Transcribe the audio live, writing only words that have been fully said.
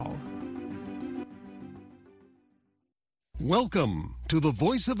Welcome to the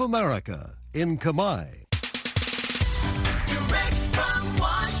Voice of America in Khmer. Direct from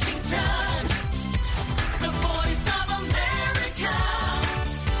Washington, the Voice of America,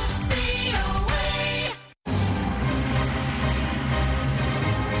 VOA.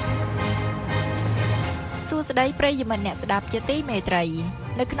 សួស្តីប្រិយមិត្តអ្នកស្ដាប់ជាទីមេត្រី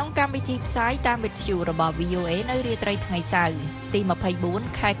នៅក្នុងកម្មវិធីផ្សាយតាមវិទ្យុរបស់ VOA នៅរាត្រីថ្ងៃសៅរ៍ទី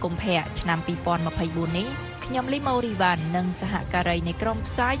24ខែកុម្ភៈឆ្នាំ2024នេះខ្ញុំលីម៉ូរីវ៉ាន់និងសហការីនៃក្រុម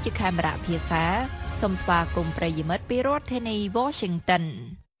ផ្សាយជាខេមរៈភាសាសូមស្វាគមន៍ប្រិយមិត្តពីរដ្ឋធានី Washington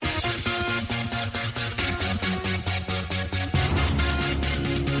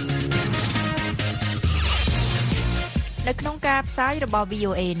នៅក្នុងការផ្សាយរបស់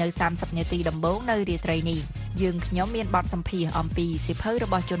VOA នៅ30នាទីដំបូងនៅរាត្រីនេះយើងខ្ញុំមានបទសម្ភាសន៍អំពីសិភៅរ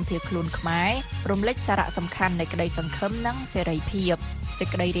បស់ជនភៀសខ្លួនខ្មែររំលេចសារៈសំខាន់នៃក្តីសង្ឃឹមនិងសេរីភាពសេច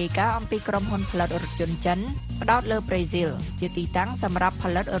ក្តីរាយការណ៍អំពីក្រុមហ៊ុនផលិតរថយន្តចិនផ្ដោតលើប្រេស៊ីលជាទីតាំងសម្រាប់ផ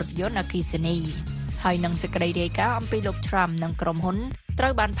លិតរថយន្តអគ្គិសនីហើយនឹងសេចក្តីរាយការណ៍អំពីលោក Trump និងក្រុមហ៊ុនត្រូ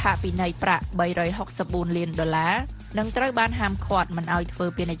វបានផាកពិន័យប្រាក់$364 លាននិងត្រូវបានហាមឃាត់មិនឲ្យធ្វើ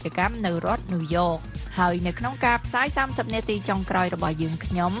ពាណិជ្ជកម្មនៅរដ្ឋញូវយ៉កហើយនៅក្នុងការផ្សាយ30នាទីចុងក្រោយរបស់យើង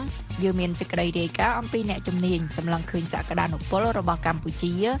ខ្ញុំយើងមានសេចក្តីរាយការណ៍អំពីអ្នកជំនាញសម្លឹងឃើញសក្តានុពលរបស់កម្ពុ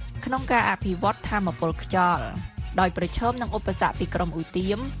ជាក្នុងការអភិវឌ្ឍថាមពលខ្យល់ដោយប្រឈមនឹងឧបសគ្គពីក្រមឧទា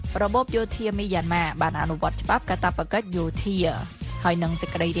មរបបយោធាមីយ៉ាន់ម៉ាបានអនុវត្តច្បាប់កាតព្វកិច្ចយោធាហើយនឹងសេច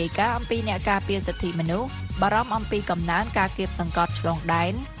ក្តីរាយការណ៍អំពីអ្នកការពារសិទ្ធិមនុស្សបារម្ភអំពីកំណើនការគាបសង្កត់ឆ្លងដែ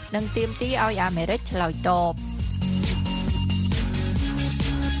ននិងទាមទារឲ្យអាមេរិកឆ្លើយតប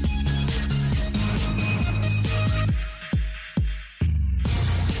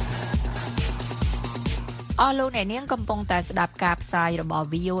អស់លោកអ្នកនាងកំពុងតែស្ដាប់ការផ្សាយរបស់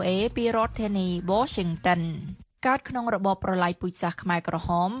VOA ពីរដ្ឋធានី Washington កើតក្នុងរបបប្រល័យពូជសាសន៍ខ្មែរក្រហ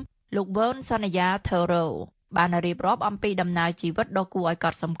មលោក វ៉ុន សន្យា ថឺរ៉ូបានរៀបរាប់អំពីដំណើរជីវិតដ៏គួរឲ្យក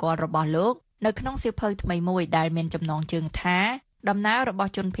ត់សម្គាល់របស់លោកនៅក្នុងសៀវភៅថ្មីមួយដែលមានចំណងជើងថាដំណើររប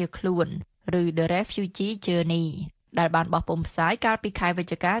ស់ជនភៀសខ្លួនឬ The Refugee Journey ដែលបានបោះពុម្ពផ្សាយកាលពីខែវិ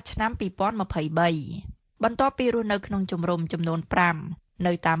ច្ឆិកាឆ្នាំ2023បន្ទាប់ពីរស់នៅក្នុងជំរំចំនួន5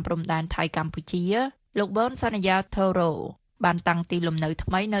នៅតាមព្រំដែនថៃកម្ពុជាលោក វ៉ុន សន្យា ថឺរ៉ូបានតាំងទីលំនៅថ្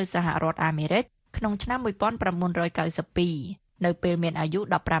មីនៅសហរដ្ឋអាមេរិកក្នុងឆ្នាំ1992នៅពេលមានអាយុ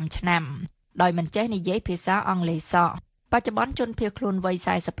15ឆ្នាំដោយមិនចេះនិយាយភាសាអង់គ្លេសសោះបច្ចុប្បន្នជនភៀសខ្លួនវ័យ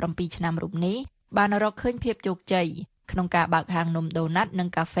47ឆ្នាំរូបនេះបានរកឃើញភាពជោគជ័យក្នុងការបើកហាងនំដូណាត់និង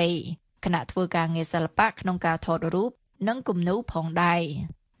កាហ្វេខណៈធ្វើការងារសិល្បៈក្នុងការថតរូបនិងគំនូរផងដែរ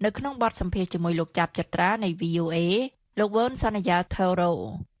នៅក្នុងបទសម្ភាសន៍ជាមួយលោកចាប់ចត្រានៃ VOA លោក វ៉ុន សន្យា ថឺរ៉ូ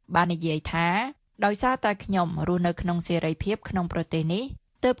បាននិយាយថាដោយសារតែខ្ញុំរស់នៅក្នុងសេរីភាពក្នុងប្រទេសនេះ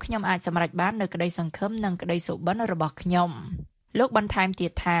ទើបខ្ញុំអាចសម្រេចបាននូវក្តីសង្ឃឹមនិងក្តីសុបិនរបស់ខ្ញុំលោកបន្ថែមទៀ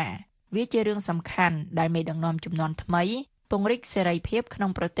តថាវាជារឿងសំខាន់ដែលមេដឹកនាំជំនាន់ថ្មីពង្រីកសេរីភាពក្នុ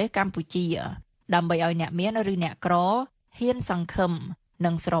ងប្រទេសកម្ពុជាដើម្បីឲ្យអ្នកមានឬអ្នកក្រហ៊ានសង្ឃឹមនិ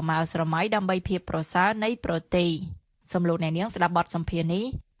ងស្រមើស្រមៃដើម្បីភាពប្រសើរនៃប្រទេសសូមលោកអ្នកនាងស្ដាប់បទសម្ភាសន៍នេះ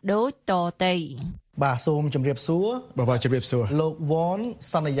ដូចតទៅបាទសូមជម្រាបសួរបាទជម្រាបសួរលោក វ៉ុន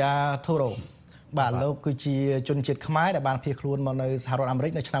សន្យា ថឺរ៉ូបាទលោកគឺជាជនជាតិខ្មែរដែលបានភៀសខ្លួនមកនៅសហរដ្ឋអាមេរិ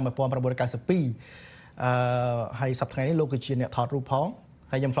កនៅឆ្នាំ1992ហើយសប្តាហ៍ថ្ងៃនេះលោកគឺជាអ្នកថតរូបផង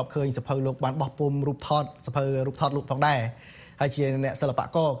ហើយខ្ញុំធ្លាប់ឃើញសភៅលោកបានបោះពុម្ពរូបថតសភៅរូបថតលោកផងដែរហើយជាអ្នកសិល្ប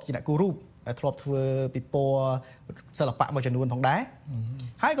ករជាអ្នកគូររូបដែលធ្លាប់ធ្វើពិព័រណ៍សិល្បៈមួយចំនួនផងដែរ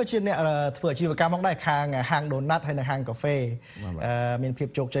ហើយក៏ជាអ្នកធ្វើអាជីវកម្មផងដែរខាងហាងដូណាត់ហើយនិងហាងកាហ្វេមានភាព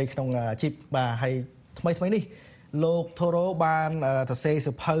ជោគជ័យក្នុងអាជីពបាទហើយថ្មីនេះលោកថូរ៉ូបានសរសេរ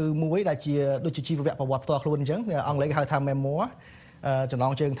សៀវភៅមួយដែលជាដូចជាជីវប្រវត្តិផ្ទាល់ខ្លួនអញ្ចឹងអង់គ្លេសហៅថា memoir ចំណ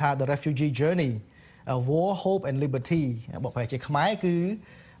ងជើងថា The Refugee Journey War Hope and Liberty បកប្រែជាខ្មែរគឺ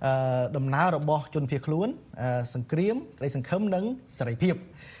ដំណើររបស់ជនភៀសខ្លួនសង្គ្រាមក្តីសង្ឃឹមនិងសេរីភាព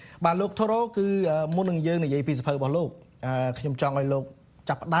បាទលោកថូរ៉ូគឺមុននឹងយើងនិយាយពីសៀវភៅរបស់លោកខ្ញុំចង់ឲ្យលោក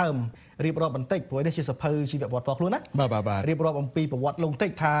ចាប់ផ្ដើមរៀបរាប់បន្តិចព្រោះនេះជាសៀវភៅជីវប្រវត្តិផ្ទាល់ខ្លួនណាបាទរៀបរាប់អំពីប្រវត្តិលោកបន្តិ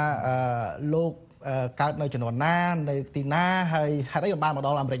ចថាលោកកើតនៅជំនាន់ណានៅទីណាហើយហេតុអីបានមកដ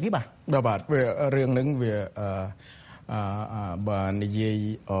ល់អាមេរិកនេះបាទវារឿងហ្នឹងវាបាទនិយាយ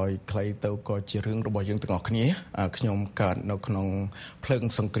ឲ្យខ្លីទៅក៏ជារឿងរបស់យើងទាំងអស់គ្នាខ្ញុំកើតនៅក្នុងភ្លើង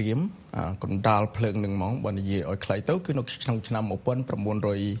សង្គ្រាមកណ្ដាលភ្លើងនឹងហ្មងបើនិយាយឲ្យខ្លីទៅគឺនៅក្នុងឆ្នាំ1977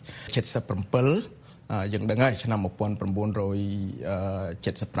យើងដឹងហើយឆ្នាំ1975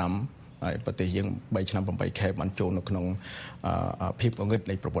ហើយប្រទេសយើង3ឆ្នាំ8ខែបានចូលនៅក្នុងភាពងឹត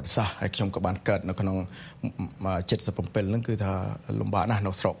នៃប្រវត្តិសាស្ត្រហើយខ្ញុំក៏បានកើតនៅក្នុង77ហ្នឹងគឺថាលំបាកណាស់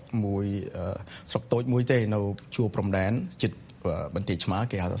នៅស្រុកមួយស្រុកតូចមួយទេនៅជួរព្រំដែនជិតបន្ទាយឆ្មា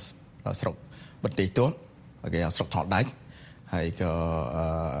គេហៅថាស្រុកបន្ទាយទោះគេហៅស្រុកថតដាច់ហើយក៏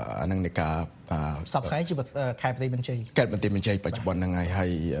អា នឹងនៃការសប្តាហ៍ថ្ងៃជាខេត្តបន្ទាយមានជ័យខេត្តបន្ទាយមានជ័យបច្ចុប្បន្នហ្នឹងហើ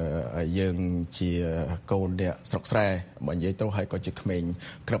យយើងជាកូនអ្នកស្រុកស្រែបើនិយាយទៅហើយក៏ជាក្មេង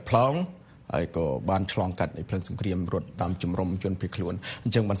ក្រឹបផ្លោងហើយក៏បានឆ្លងកាត់នៃភ្លើងសង្គ្រាមរត់តាមជំរំជនភៀសខ្លួនអ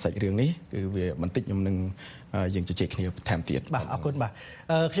ញ្ចឹងបានសាច់រឿងនេះគឺវាបន្តិចខ្ញុំនឹងយើងជជែកគ្នាបន្ថែមទៀតបាទអរគុណបាទ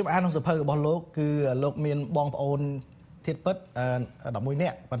ខ្ញុំអានក្នុងសៀវភៅរបស់លោកគឺលោកមានបងប្អូនធាតុពិត11នា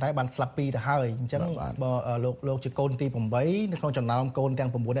ក់ប៉ុន្តែបានស្លាប់2ទៅហើយអញ្ចឹងលោកជាកូនទី8នៅក្នុងចំណោមកូនទាំង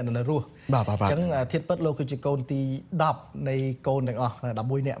9នាក់នៅរស់អញ្ចឹងធាតុពិតលោកគឺជាកូនទី10នៃកូនទាំងអស់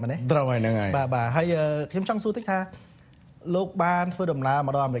11នាក់មែនទេត្រូវហើយហ្នឹងហើយបាទហើយខ្ញុំចង់សួរតិចថាលោកបានធ្វើដំណើរម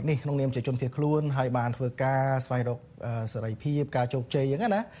កដល់អាមេរិកនេះក្នុងនាមជាជនភៀសខ្លួនហើយបានធ្វើការស្វែងរកសេរីភាពការជោគជ័យអញ្ចឹ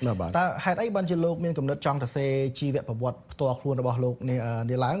ងណាតើហេតុអីបានជាលោកមានគំនិតចង់ទៅសេជីវប្រវត្តិផ្ទាល់ខ្លួនរបស់លោក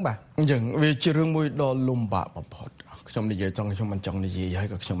នេះឡើងបាទអញ្ចឹងវាជារឿងមួយដ៏លំបាកបំផុតខ្ញុំនិយាយត្រង់ខ្ញុំមិនចង់និយាយហើយ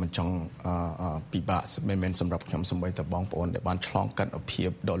ក៏ខ្ញុំមិនចង់ពិបាកមិនមែនសម្រាប់ខ្ញុំសម្បីតែបងប្អូនដែលបានឆ្លងកាត់ភាព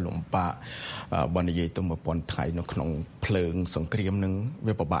ដ៏លំបាកបើនិយាយទៅ1000ថ្ងៃនៅក្នុងភ្លើងសង្គ្រាមនឹង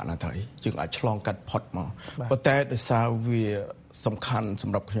វាពិបាកណាស់ទៅយើងអាចឆ្លងកាត់ផុតមកប៉ុន្តែដោយសារវាសំខាន់ស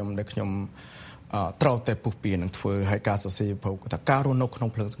ម្រាប់ខ្ញុំដែលខ្ញុំត្រូវតែពុះពៀនឹងធ្វើឲ្យការសរសេរភៅថាការរស់នៅក្នុង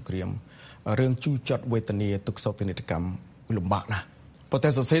ភ្លើងសង្គ្រាមរឿងជូរចត់វេទនាទុក្ខសោកទនិដ្ឋកម្មលំបាកណាស់ប៉ុន្តែ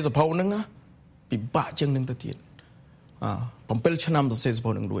សរសេរសភៅហ្នឹងពិបាកជាងនឹងទៅទៀត7ឆ្នាំសរសេរស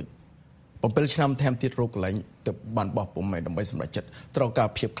ភៅនឹងរួច7ឆ្នាំថែមទៀតរកកន្លែងទៅបានបោះពុំឯដើម្បីសម្រេចចិត្តត្រូវការ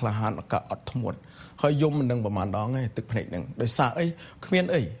ភាពក្លាហានការអត់ធ្មត់ហើយយំមិនដឹងប្រហែលដងទេទឹកភ្នែកហ្នឹងដោយសារអីគ្មាន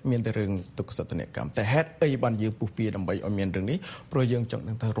អីមានតែរឿងទុក្ខសោកទនិដ្ឋកម្មតែហេតុអីបានយើងពុះពៀដើម្បីឲ្យមានរឿងនេះព្រោះយើងចង់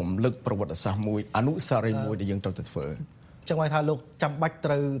នឹងថារំលឹកប្រវត្តិសាស្ត្រមួយអនុស្សាវរីយ៍មួយដែលយើងត្រូវតែធ្វើចឹងហៅថាលោកចាំបាច់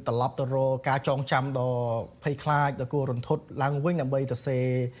ត្រូវត្រឡប់ទៅរកការចងចាំដ៏ភ័យខ្លាចដ៏គួររន្ធត់ឡើងវិញដើម្បីទៅសេ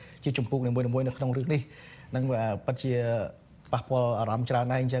ជាចម្ពោះនីមួយៗនៅក្នុងរឿងនេះនឹងពិតជាប៉ះពាល់អារម្មណ៍ច្រើន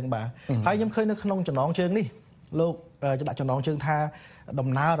ដែរអញ្ចឹងបាទហើយខ្ញុំឃើញនៅក្នុងចំណងជើងនេះលោកដាក់ចំណងជើងថាដំ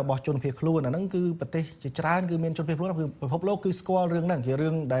ណើររបស់ជនភៀសខ្លួនអាហ្នឹងគឺប្រទេសជាច្រើនគឺមានជនភៀសខ្លួនគឺពិភពលោកគឺស្គាល់រឿងហ្នឹងជារឿ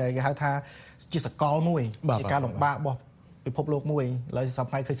ងដែលគេហៅថាជាសកលមួយជាការលំបាករបស់ពិភពលោកមួយឡើយស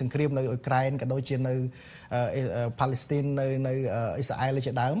ប្តាហ៍ឃើញសង្គ្រាមនៅអ៊ុយក្រែនក៏ដូចជានៅប៉ាឡេស្ទីននៅអ៊ីស្រាអែល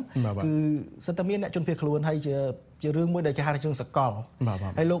ជាដើមគឺសិតតែមានអ្នកជនភៀសខ្លួនហើយជារឿងមួយដែលគេហៅថារឿងសកល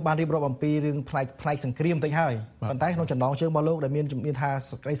ហើយលោកបានរៀបរាប់អំពីរឿងផ្នែកសង្គ្រាមតិចហើយប៉ុន្តែក្នុងចំណងជើងរបស់លោកដែលមានថា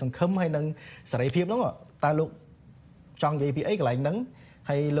សេចក្តីសង្ឃឹមហើយនិងសេរីភាពហ្នឹងតើលោកចង់និយាយពីអីកន្លែងហ្នឹង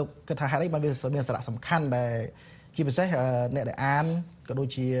ហើយលោកគិតថាហេតុអីបានវាមានសារៈសំខាន់ដែលជាពិសេសអ្នកដែលអានក៏ដូច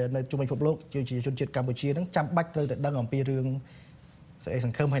ជានៅជុំវិញពិភពលោកជាជនជាតិកម្ពុជាហ្នឹងចាំបាច់ត្រូវតែដឹងអំពីរឿងសេរីស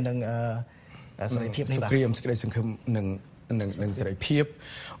ង្ឃឹមហើយនិងសេរីភាពនេះបាទសង្គ្រាមសេចក្តីសង្ឃឹមនិងសេរីភាព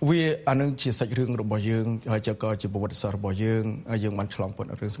វាអានឹងជាសាច់រឿងរបស់យើងហើយក៏ជាប្រវត្តិសាស្ត្ររបស់យើងយើងបានឆ្លងพ้น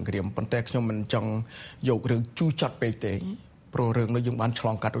រឿងសង្គ្រាមប៉ុន្តែខ្ញុំមិនចង់យករឿងជូរចត់ពេកទេព្រោះរឿងនោះយើងបានឆ្ល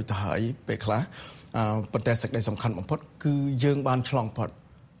ងកាត់រួចទៅហើយពេលខ្លះប៉ុន្តែសេចក្តីសំខាន់បំផុតគឺយើងបានឆ្លងផុត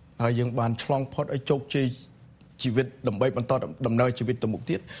ហើយយើងបានឆ្លងផុតឲ្យជោគជ័យជីវិតដើម្បីបន្តដំណើរជីវិតទៅមុខ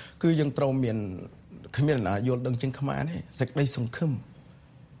ទៀតគឺយើងត្រូវមានគ្មានណាយល់ដឹងជាងខ្មែរទេសេចក្តីសង្ឃឹ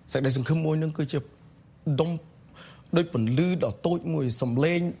មមួយនឹងគឺជាដុំដោយពន្លឺដ៏តូចមួយសំ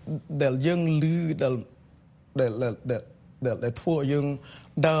ឡេងដែលយើងឮដែលធ្វើឲ្យយើង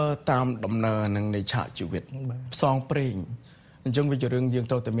ដើរតាមដំណើរនឹងនៃឆាកជីវិតផ្សងព្រេងអញ្ចឹងវាជារឿងយើង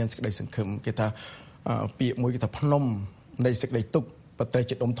ត្រូវតែមានសេចក្តីសង្ឃឹមគេថាពាក្យមួយគេថាភ្នំនៃសេចក្តីទុក្ខប៉ុន្តែ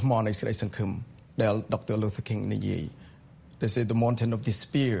ជាដុំថ្មនៃសេចក្តីសង្ឃឹមដែល Dr. Luther King និយាយ They say the mountain of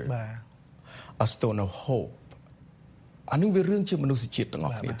despair a stone of hope អានេះវារឿងជាមនុស្សជាតិទាំងអ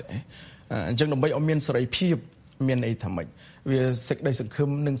ស់គ្នាតែអញ្ចឹងដើម្បីឲ្យមានសេរីភាពមានន័យថាម៉េចវាសេចក្តីសង្ឃឹម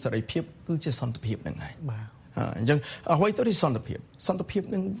និងសេរីភាពគឺជាសន្តិភាពហ្នឹងហើយបាទអញ្ចឹងអ្វីទៅជាសន្តិភាព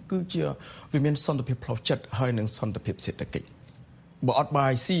នឹងគឺជាវាមានសន្តិភាពផ្លូវចិត្តហើយនិងសន្តិភាពសេដ្ឋកិច្ចបើអត់បា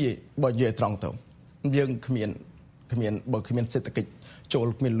យស៊ីបើនិយាយត្រង់ទៅយើងគ្មានបើគ្មានសេដ្ឋកិច្ចចូល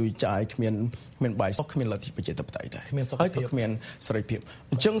គ្មានលុយចាយគ្មានបាយសុខគ្មានលទ្ធិប្រជាធិបតេយ្យដែរហើយក៏គ្មានសេរីភាព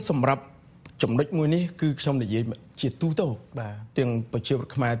អញ្ចឹងសម្រាប់ចំណុចមួយនេះគឺខ្ញុំនិយាយជាទូទៅទាំងប្រជាពលរដ្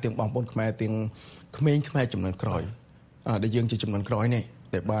ឋខ្មែរទាំងបងប្អូនខ្មែរទាំងក្មេងខ្មែរចំនួនក្រោយដែលយើងជាចំនួនក្រោយនេះ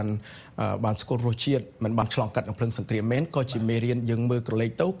ដែលបានស្គាល់រសជាតិមិនបានឆ្លងកាត់នៅភ្លើងសង្គ្រាមមែនក៏ជាមេរៀនយើងមើលក្រឡេក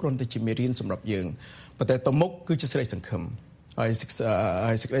ទៅគ្រាន់តែជាមេរៀនសម្រាប់យើងប៉ុន្តែទៅមុខគឺជាសេរីសង្ឃឹមហើយសេច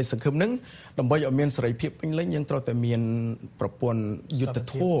ក្តីសង្ឃឹមនឹងដើម្បីឲ្យមានសេរីភាពពេញលេញយើងត្រូវតែមានប្រព័ន្ធយុត្តិ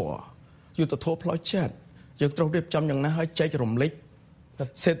ធម៌ផ្លូវចិត្តយើងត្រូវរៀបចំយ៉ាងណាឲ្យចែករំលែក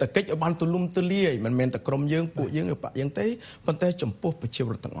សេដ្ឋកិច្ចឲ្យបានទូលំទូលាយមិនមែនតែក្រុមយើងពួកយើងឬបាក់យើងទេប៉ុន្តែចំពោះប្រជាព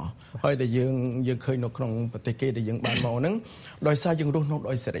លរដ្ឋទាំងអស់ហើយដែលយើងឃើញនៅក្នុងប្រទេសគេដែលយើងបានមកហ្នឹងដោយសារយើងរស់នៅ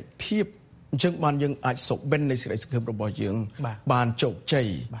ដោយសេរីភាពអញ្ចឹងបានយើងអាចសុបិននៃសេរីសង្ឃឹមរបស់យើងបានជោគជ័យ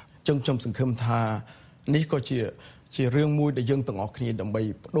អញ្ចឹងខ្ញុំសង្ឃឹមថានេះក៏ជា ជារឿងមួយដែលយើងទាំងអស់គ្នាដើម្បី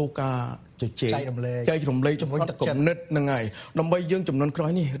បដូរការជជែកចែករំលែកចំនួនគំនិតហ្នឹងហើយដើម្បីយើងចំនួនក្រោ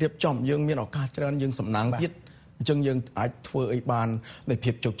យនេះរៀបចំយើងមានឱកាសច្រើនយើងសំណាងទៀតអញ្ចឹងយើងអាចធ្វើអីបាននៃ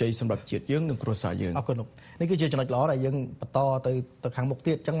ភាពជោគជ័យសម្រាប់ជាតិយើងនិងគ្រួសារយើងអរគុណលោកនេះគឺជាចំណុចល្អដែលយើងបន្តទៅខាងមុខ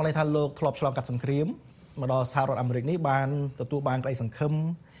ទៀតអញ្ចឹងន័យថាលោកធ្លាប់ឆ្លងកាត់សង្គ្រាមមកដល់សហរដ្ឋអាមេរិកនេះបានទទួលបានក្តីសង្ឃឹម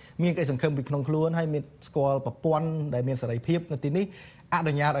មានក្តីសង្ឃឹមពីក្នុងខ្លួនហើយមានស្គាល់ប្រព័ន្ធដែលមានសេរីភាពនៅទីនេះអ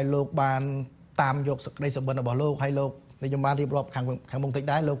នុញ្ញាតឲ្យលោកបានតាមយកសេចក្តីសុបិនរបស់លោកហើយលោកដែលខ្ញុំបានរៀបរាប់ខាងមុខតិច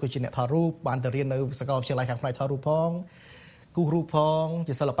ដែរលោកគឺជាអ្នកថតរូបបានទៅរៀននៅសាកលវិទ្យាល័យខាងផ្នែកថតរូបផងគូសរូបផង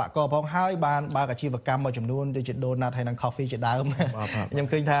ជាសិល្បករផងហើយបានបើកអាជីវកម្មមួយចំនួនដូចជា donut ហើយនិង coffee ជាដើមខ្ញុំ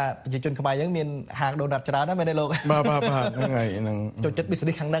ឃើញថាប្រជាជនខ្មែរយើងមានហាង donut ច្រើនណាស់មែនទេលោកបាទហ្នឹងហើយហ្នឹងចូលចិត្ត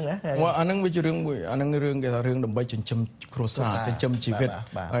business ខាងហ្នឹងណាអាហ្នឹងវាជារឿងមួយអាហ្នឹងរឿងគេថារឿងដើម្បីចិញ្ចឹមគ្រួសារចិញ្ចឹមជីវិត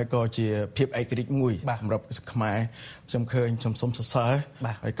ហើយក៏ជាភាពឯករាជ្យមួយសម្រាប់ខ្មែរខ្ញុំឃើញខ្ញុំសូមសរសើរ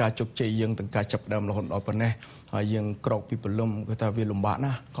ហើយការជោគជ័យយើងទាំងការចាប់ផ្ដើមរហូតដល់ប៉ុណ្ណេះហើយយើងក្រោកពីព្រលឹមគឺថាវាលំបាក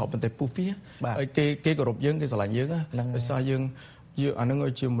ណាស់ក៏ប៉ុន្តែពុះពៀហើយគេគោរពយើងគេស្រឡាញ់យើងណាដោយសារយើងអានឹងឲ្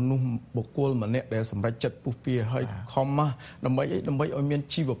យជាមនុស្សបុគ្គលម្នាក់ដែលសម្រេចចិត្តពុះពៀហើយខំមកដើម្បីឲ្យមាន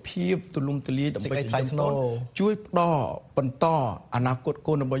ជីវភាពទូលំទូលាយដើម្បីជួយផ្ដល់បន្តអនាគត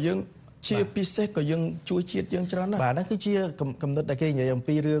កូនរបស់យើងជាពិសេសក៏យើងជួយជាតិយើងច្រើនណាស់បាទហ្នឹងគឺជាកំណត់ដែលគេនិយាយអំ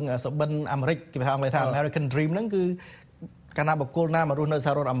ពីរឿងសុបិនអាមេរិកគេហៅអង់គ្លេសថា American Dream ហ្នឹងគឺកាលណាបុគ្គលណាមករស់នៅស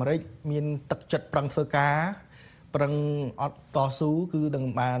ហរដ្ឋអាមេរិកមានទឹកចិត្តប្រឹងធ្វើការប្រឹងអត់តស៊ូគឺនឹង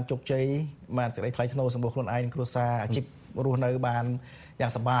បានជោគជ័យបានសេចក្តីថ្លៃថ្នូរសម្រាប់ខ្លួនឯងគ្រួសារអាជីពរស់នៅបានយ៉ា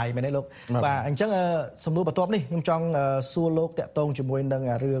ងសប្បាយមែនទេលោកបាទអញ្ចឹងសំណួរបន្ទាប់នេះខ្ញុំចង់សួរលោកតាក់ទងជាមួយនឹង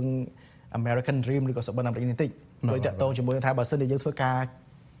រឿង American Dream ឬក៏សុបិនអាមេរិកនេះបន្តិចដោយតាក់ទងជាមួយថាបើសិនជាយើងធ្វើការ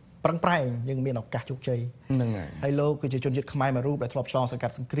ប្រឹងប្រែងយើងមានឱកាសជោគជ័យហ្នឹងហើយលោកគឺជាជនជាតិខ្មែរមួយរូបដែលធ្លាប់ឆ្លងសង្កា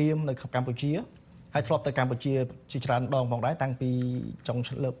ត់សង្គ្រាមនៅកម្ពុជាហើយធ្លាប់ទៅកម្ពុជាជាច្រើនដងផងដែរតាំងពីចុង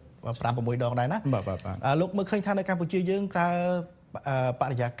លើក 5-6 ដងដែរណាបាទលោកមើលឃើញថានៅកម្ពុជាយើងតើប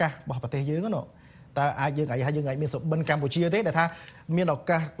រិយាកាសរបស់ប្រទេសយើងហ្នឹងតើយើងអាចមានសុបិនកម្ពុជាទេដែលថាមានឱ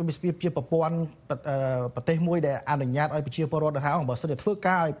កាសជាប្រព័ន្ធប្រទេសមួយដែលអនុញ្ញាតឲ្យប្រជាពលរដ្ឋថាបើសិនជាធ្វើ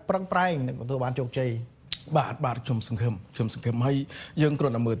ការឲ្យប្រឹងប្រែងនឹងទទួលបានជោគជ័យបាទខ្ញុំសង្ឃឹមហើយយើងគ្រា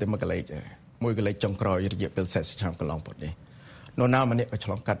ន់តែមើលតែមួយកលេចចុងក្រោយរយៈពេល40ឆ្នាំកន្លងផុតនេះនរណាម្នាក់ក៏ឆ្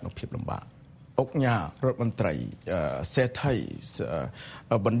លងកាត់នូវភាពលំបាកអុកញ៉ារដ្ឋមន្ត្រីសេដ្ឋី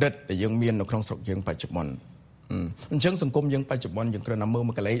បណ្ឌិតដែលយើងមាននៅក្នុងស្រុកយើងបច្ចុប្បន្នអញ្ចឹងសង្គមយើងបច្ចុប្បន្នយើងគ្រាន់តែមើល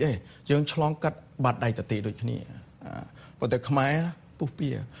មួយកលេចទេយើងឆ្លងកាត់បាត់ដៃទទេដូចគ្នាប៉ុន្តែខ្មែរពុះពៀ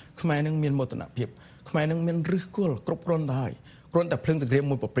ខ្មែរនឹងមានមោទនភាពខ្មែរនឹងមានឫសគល់គ្រប់គ្រាន់ទៅហើយគ្រាន់តែភ្លើងសង្គ្រាម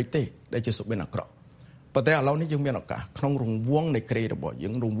មួយប្រព្រឹត្តទេដែលជាសុបិនអាក្រក់ប៉ុន្តែឥឡូវនេះយើងមានឱកាសក្នុងរង្វង់នៃក្រីរបស់យើ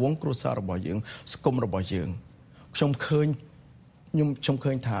ងរង្វង់គ្រួសាររបស់យើងសង្គមរបស់យើងខ្ញុំ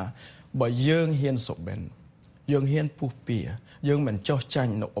ឃើញថាបើយើងហ៊ានសុបិនយើងហ៊ានពុះពៀយើងមិនចោះចា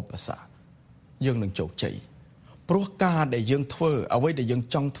ញ់នៅឧបសគ្គយើងនឹងជោគជ័យព្រោះការដែលយើងធ្វើអ្វីដែលយើង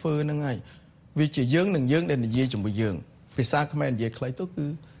ចង់ធ្វើហ្នឹងហើយវាជាយើងនឹងយើងដែលនិយាយជាមួយយើងភាសាខ្មែរនិយាយខ្លីទៅគឺ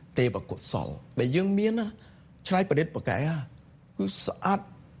ទេពកុសលដែលយើងមានឆ្នៃប្រឌិតប្រកែគឺស្អាត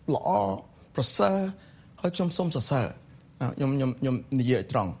ល្អប្រសើរហើយខ្ញុំសូមសរសើរខ្ញុំនិយាយ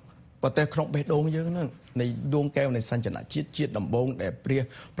ត្រង់ប៉ុន្តែក្នុងបេះដូងយើងហ្នឹងនៃដួងកែវនៃសញ្ញៈជាតិដំបងដែលព្រះ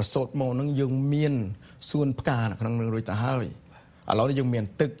ប្រសូតមកហ្នឹងយើងមានសួនផ្កានៅក្នុងនឹងរួចទៅហើយឥឡូវនេះយើងមាន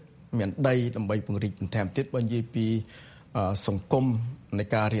ទឹកមានដីដើម្បីពង្រីកបន្ថែមទៀតបើនិយាយពីសង្គមនៃ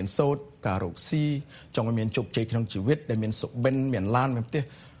ការរៀនសូត្រការរកស៊ីចង់ឲ្យមានជោគជ័យក្នុងជីវិតដែលមានសុបិនមានឡានមានផ្ទះ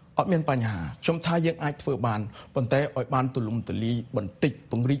អត់មានបញ្ហាខ្ញុំថាយើងអាចធ្វើបានប៉ុន្តែឲ្យបានទូលំទូលាយបន្តិច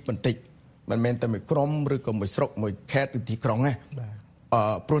ពង្រីកបន្តិចមិនមែនតែមួយក្រុមឬក៏មួយស្រុកមួយខេត្តឬទីក្រុងទេ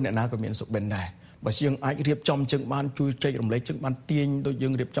ព្រោះអ្នកណាក៏មានសុបិនដែរបើយើងអាចរៀបចំជើងបានជួយចែករំលែកជើងបានទាញដូចយើ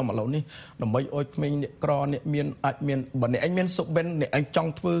ងរៀបចំឥឡូវនេះដើម្បីឲ្យក្មេងអ្នកក្រអ្នកមានអាចមានបើអ្នកឯងមានសុបិនអ្នកឯងច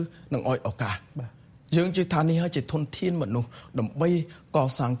ង់ធ្វើនឹងឲ្យឱកាសយើងជឿថានេះហើយជាធនធានមនុស្សដើម្បីក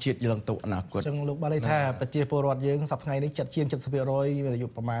សាងជាតិយើងទៅអនាគតចឹងលោកបានន័យថាប្រជាពលរដ្ឋយើងសប្តាហ៍ថ្ងៃនេះជាង 70% មានអាយុ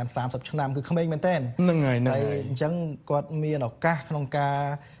ប្រមាណ30ឆ្នាំគឺក្មេងមែនទែនហ្នឹងហើយអញ្ចឹងគាត់មានឱកាសក្នុងការ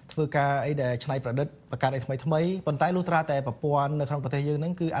ធ្វើការអីដែលច្នៃប្រឌិតបង្កើតអីថ្មីប៉ុន្តែលុះត្រាតែប្រព័ន្ធនៅក្នុងប្រទេសយើងហ្នឹ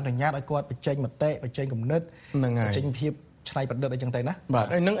ងគឺអនុញ្ញាតឲ្យគាត់បញ្ចេញមតិបញ្ចេញគំនិតបញ្ចេញភាពច្នៃប្រឌិតអីចឹងទៅណាបាទ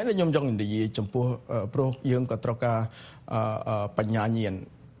ហើយនឹងខ្ញុំចង់និយាយចំពោះព្រោះយើងក៏ត្រូវការបញ្ញាញាណ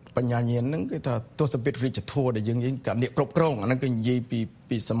ហ្នឹងគឺថាទស្សនវិជ្ជារាជធម៌ដែលយើងកាអ្នកគ្រប់គ្រងអាហ្នឹងគឺនិយាយ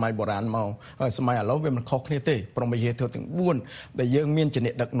ពីសម័យបុរាណមកហើយសម័យឥឡូវវាមិនខុសគ្នាទេព្រមវិហារធម៌ទាំង4ដែលយើងមានជាអ្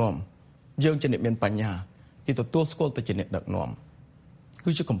នកដឹកនាំយើងជាអ្នកមានបញ្ញាគេទទួលស្គាល់ទៅជាអ្នកដឹកនាំ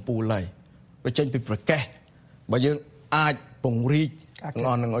គឺជាកម្ពុជាឡើយបើចេញពីប្រកេះបើយើងអាចពង្រីក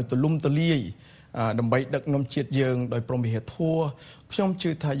នឹងឲ្យទូលំទូលាយដើម្បីដឹកនាំជាតិយើងដោយព្រមវិហារធម៌ខ្ញុំជឿ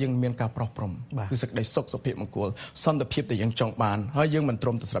ថាយើងមានការប្រោះព្រំគឺសេចក្តីសុខសុភមង្គលសន្តិភាពដែលយើងចង់បានហើយយើងមិនត្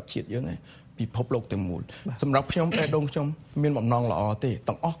រឹមតែស្រាប់ជាតិយើងទេ ពិភពលោកទាំងមូលសម្រាប់ខ្ញុំបេះដូងខ្ញុំមានបំណងល្អទេ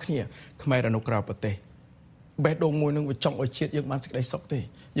ទាំងអស់គ្នាខ្មែរនៅក្រៅប្រទេសបេះដូងមួយនឹងវាចង់ឲ្យជាតិយើងបានសេចក្តីសុខទេ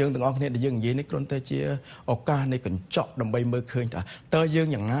យើងទាំងអស់គ្នាដែលយើងនិយាយនេះគ្រាន់តែជាឱកាសនៃកញ្ចក់ដើម្បីមើលឃើញថាតើយើង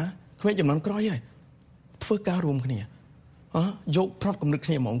យ៉ាងណាគ្មានចំនួនក្រោយហើយធ្វើការរួមគ្នាយកផ្នត់គំនិត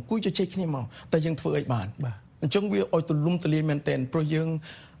គ្នាមកអង្គុយជជែកគ្នាមកតែយើងធ្វើអីបានអញ្ចឹងវាឲ្យទូលំទូលាយមែនទែនព្រោះយើង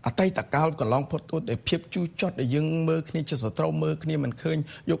អតីតកាលកន្លងផុតទោះតែភាពជូរចត់ដែលយើងមើលគ្នាជាសត្រូវមើលគ្នាមិនឃើញ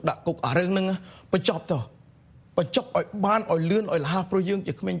យកដាក់គុកអារឿងហ្នឹងបញ្ចប់ទៅបញ្ចប់ឲ្យបានឲ្យលឿនឲ្យលះព្រោះយើង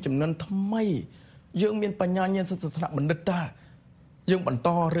ជាក្មេងចំនួនថ្មីយើងមានបញ្ញាញាណសិទ្ធិថ្នាក់បណ្ឌិតតាយើងបន្ត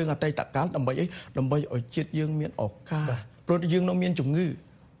រឿងអតីតកាលដើម្បីអីដើម្បីឲ្យជាតិយើងមានឱកាសព្រោះយើងនៅមានជំងឺ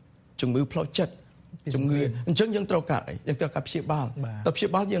ផ្លូវចិត្តជំងឺអញ្ចឹងយើងត្រូវការអីយើងត្រូវការព្យាបាលតែព្យា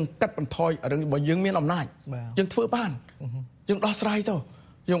បាលយើងកាត់បន្ថយរឿងរបស់យើងមានអំណាចយើងធ្វើបានយើងដោះស្រាយទៅ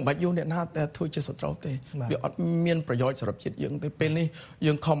យើងមិនបាច់យកអ្នកណាតែធ្វើជាសត្រូវទេវាអត់មានប្រយោជន៍សម្រាប់ជាតិយើងទេពេលនេះ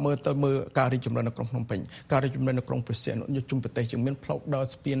យើងខំមើលទៅមើលការរីកចម្រើននៅក្រុងភ្នំពេញការរីកចម្រើននៅក្រុងព្រះសីហនុជុំប្រទេសយើងមានផ្លូវដើរ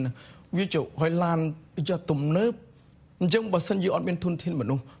ស្ពានវាចូលឲ្យឡានយកទំនើបអញ្ចឹងបើសិនយើងអត់មានធនធានម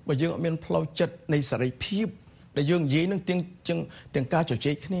នុស្សបើយើងអត់មានផ្លូវចិត្តនៃសេរីភាពដែលយើងនិយាយនឹងទាំងការជ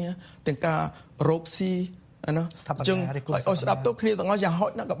ជែកគ្នាទាំងការរកស៊ីណាអញ្ចឹងឲ្យស្ដាប់ទៅគ្នាទាំងអស់យ៉ាងហោ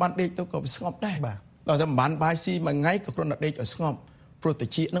ចណាស់ក៏បានដេកទៅក៏វាស្ងប់ដែរដល់តែមិនបានបាយស៊ីមួយថ្ងៃក៏គ្រាន់តែដេកឲ្យស្ងប់ព្រោះតិ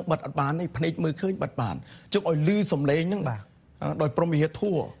ចនឹងបាត់អត់បានទេភ្នែកមើលឃើញបាត់បានអញ្ចឹងឲ្យលឺសំឡេងហ្នឹងដោយព្រមវិហារ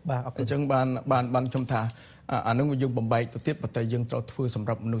ធัวអញ្ចឹងបានខ្ញុំថាអានឹងយើងបំបែកទៅទៀតប៉ុន្តែយើងត្រូវធ្វើសម្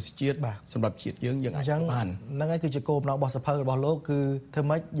រាប់មនុស្សជាតិសម្រាប់ជាតិយើងអាចបានហ្នឹងហើយគឺជាគោលបំណងរបស់សភៅរបស់លោកគឺធ្វើ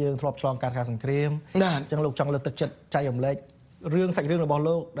ម៉េចយើងធ្លាប់ឆ្លងកាត់ការសង្គ្រាមអញ្ចឹងលោកចង់លើកទឹកចិត្តចែករំលែកសាច់រឿងរបស់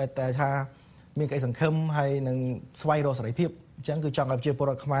លោកដែលតែថាមានកិច្ចសង្ឃឹមហើយនឹងស្វែងរកសេរីភាពអញ្ចឹងគឺចង់ឲ្យប្រជាពល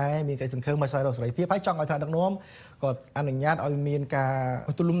រដ្ឋខ្មែរមានកិច្ចសង្ឃឹមឲ្យស្វែងរកសេរីភាពហើយចង់ឲ្យថ្នាក់ដឹកនាំក៏អនុញ្ញាតឲ្យមានការ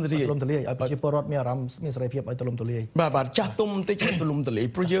ទូលំទូលាយឲ្យប្រជាពលរដ្ឋមានអារម្មណ៍មានសេរីភាពឲ្យទូលំទូលាយបាទចាស់ទុំបន្តិចឲ្យទូលំទូលាយ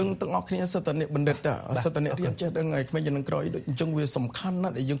ព្រោះយើងទាំងអស់គ្នាសិតតអ្នកបណ្ឌិតសិតតអ្នករៀនចេះដឹងឲ្យក្មេងជំនាន់ក្រោយដូចអញ្ចឹងវាសំខាន់ណា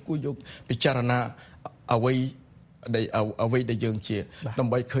ស់ដែលយើងគួរយកពិចារណាអ្វីដែលយើងជាដើ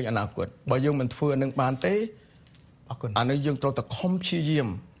ម្បីឃើញអនាគតបើយើងមិនធ្វើនឹងបានទេអរគុណអានេះយើងត្រូវតែខំព្យាយាម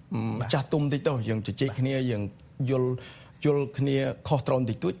ចាស់ទុំតិចទៅយើងជជែកគ្នាយើងយល់គ្នាខុសត្រូវ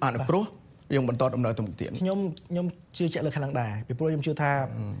តិចតួចអនុគ្រោះយើងបន្តដំណើរទៅមុខទៀតខ្ញុំជឿជាក់លើខាងដែរពីព្រោះខ្ញុំជឿថា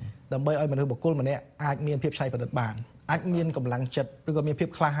ដើម្បីឲ្យមនុស្សបុគ្គលម្នាក់អាចមានភាពច្នៃប្រឌិតបានអាចមានកម្លាំងចិត្តឬក៏មានភាព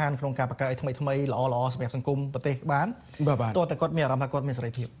ក្លាហានក្នុងការបង្កើតឲ្យថ្មីល្អសម្រាប់សង្គមប្រទេសបានតើតែគាត់មានអារម្មណ៍ថាគាត់មានសេ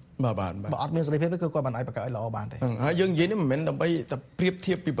រីភាពបាទបើអត់មានសេរីភាពទេគឺគាត់មិនអាចបង្កើតឲ្យល្អបានទេហើយយើងនិយាយនេះមិនមែនដើម្បីតែប្រៀប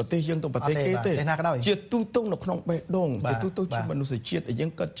ធៀបពីប្រទេសយើងទៅប្រទេសគេទេជាទូទៅនៅក្នុងបេះដូងជាទូទៅជាមនុស្សជាតិដែលយើ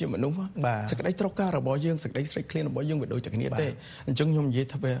ងកើតជាមនុស្សសេចក្តីត្រូវការរបស់យើងសេចក្តីស្រេកឃ្លានរបស់យើងវាដូចតែគ្នាទេអញ្ចឹងខ្ញុំនិយាយ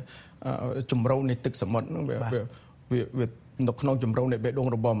ថាវាជំរៅនៃទឹកសមុទ្រហ្នឹងវានៅក្នុងជំរៅនៃបេះដូង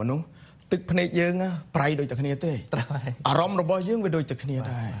របស់មនុស្សទឹកភ្នែកយើងប្រៃដូចតែគ្នាទេអារម្មណ៍របស់យើងវាដូចតែគ្នា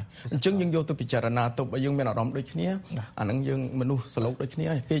ដែរអញ្ចឹងយើងយកទៅពិចារណាទៅបើយើងមានអារម្មណ៍ដូចគ្នាអាហ្នឹងយើងមនុស្សសឡូកដូចគ្នា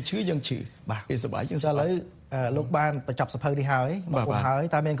ហើយពេលឈឺយើងឈឺពេលសុបាយយើងសុបាយឥឡូវលោកបានបញ្ចប់សភៅនេះហើយមកពុំហើយ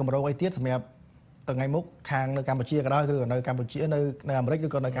តើមានកម្រោងអីទៀតសម្រាប់ថ្ងៃមុខខាងនៅកម្ពុជាក៏ដោយឬក៏នៅកម្ពុជានៅអាមេរិកឬ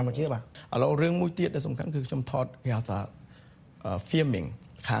ក៏នៅកម្ពុជាបាទឥឡូវរឿងមួយទៀតដែលសំខាន់គឺខ្ញុំថតគេហៅថា filming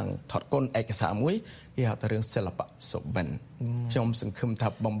ខាងថតកូនឯកសារមួយគេហៅថារឿងសិល្បៈសុបិនខ្ញុំសង្ឃឹមថា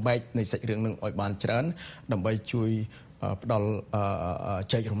បំបែកនៃសាច់រឿងនឹងឲ្យបានច្រើនដើម្បីជួយផ្ដល់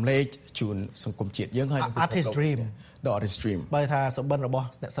ចែករំលែកជូនសង្គមជាតិយើងហើយ artist dream ដល់ artist dream បើថាសុបិនរបស់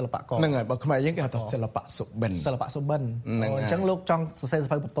អ្នកសិល្បករហ្នឹងហើយបើខ្មែរយើងគេហៅថាសិល្បៈសុបិនអញ្ចឹងលោកចង់សរសេរស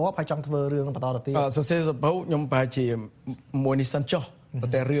ភៅបន្ទាប់ហើយចង់ធ្វើរឿងបន្តទៅទៀតសរសេរសភៅខ្ញុំប្រហែលជាមួយនេះសិនចុះប៉ុ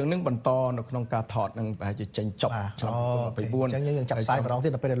ន្តែរឿងហ្នឹងបន្តនៅក្នុងការថតនឹងប្រហែលជាចេញចប់ឆ្នាំ2024អញ្ចឹងយើងចាប់ផ្សាយម្ដងទៀ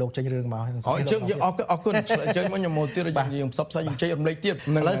តដល់ពេលដែលលោកចេញរឿងមកអញ្ចឹងយើងអរគុណអញ្ចឹងមកខ្ញុំមកទៀតយើងផ្សព្វផ្សាយយើងចេញរំលែកទៀតឥ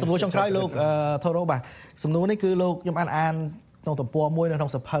ឡូវសំណួរចុងក្រោយលោកថូរ៉ូបាទសំណួរនេះគឺលោកខ្ញុំអានក្នុងទំព័រមួយនៅក្នុ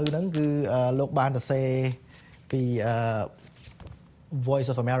ងសភៅហ្នឹងគឺលោកបានសរសេរពី Voice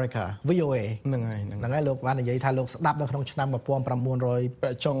of America VOA ហ្នឹងហើយលោកបាននិយាយថាលោកស្ដាប់នៅក្នុងឆ្នាំ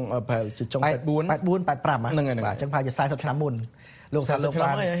1900ចុងប្រហែលជាចុង84 85ហ្នឹងហើយបាទអញ្ចឹងប្រហែលជា40ឆ្នាំមុនលោកថាលោកបា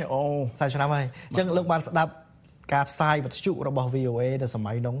ន40ឆ្នាំហើយអញ្ចឹងលោកបានស្ដាប់ការផ្សាយវិទ្យុរបស់ VOA នៅស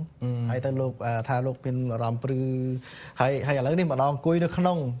ម័យនោះហើយទៅលោកថាលោកមានអារម្មណ៍ព្រឺហើយឥឡូវនេះម្ដងអង្គុយនៅក្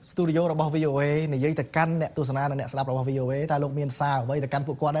នុងស្ទូឌីយោរបស់ VOA និយាយទៅកាន់អ្នកទស្សនានិងអ្នកស្ដាប់របស់ VOA តើលោកមានសារអ្វីទៅកាន់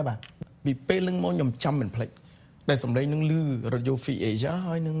ពួកគាត់ដែរបាទពីពេលនឹងមកខ្ញុំចាំមិនភ្លេចដែលសម្លេងនឹងលឺ Radio Free Asia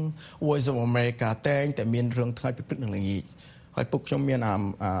ហើយនឹង Voice of America តែមានរឿងថ្ងៃពីព្រឹកនឹងល្ងាចហើយពុកខ្ញុំមាន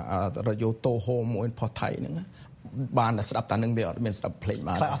Radio Toho មួយផុសថៃហ្នឹងបានស្ដាប់តានឹងទេអត់មានស្ដាប់ភ្លេង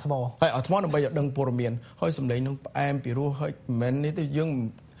បានហើយអត់ថ្មដើម្បីឲ្យដឹងព័ត៌មានហើយសម្លេងនឹងផ្អែមពីរោះហើយមិនមែននេះទេយើង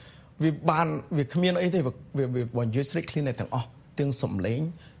វាគ្មានអីទេវានិយាយស្រេកឃ្លានទាំងអស់ទាំងសម្លេង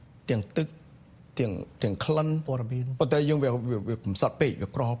ទាំងទឹក ទាំងក្លិនប៉ុន្តែយើងវាកំសត់ពេកវា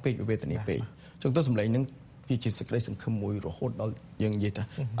ក្រពេកវាវេទនាពេកចឹងទៅសម្លេងហ្នឹងវាជាសេចក្តីសង្ឃឹមមួយរហូតដល់យើងនិយាយថា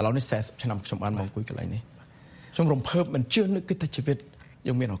ឥឡូវនេះ40ឆ្នាំខ្ញុំបានមកអង្គុយកន្លែងនេះខ្ញុំរំភើបមិនជឿនឹកគិតថាជីវិត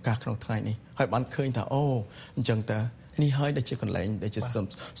យើងមានឱកាសក្នុងថ្ងៃនេះហើយបានឃើញថាអូអញ្ចឹងតើនេះហើយដែលជាកន្លែងដែលជា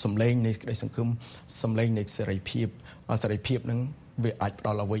សម្លេងនៃក្តីសង្ឃឹមសម្លេងនៃសេរីភាពហ្នឹងវាអាចផ្ដ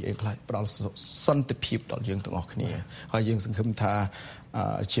ល់អ្វីអីខ្លះផ្ដល់សន្តិភាពដល់យើងទាំងអស់គ្នាហើយយើងសង្ឃឹមថា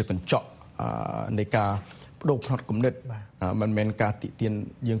ជាកញ្ចក់នៃការបដូរផ្នត់គំនិតមិនមែនការទីទាន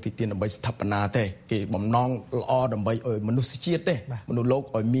យើងទីទានដើម្បីស្ថាបនាទេគេបំណងល្អដើម្បីឲ្យមនុស្សជាតិទេមនុស្សលោក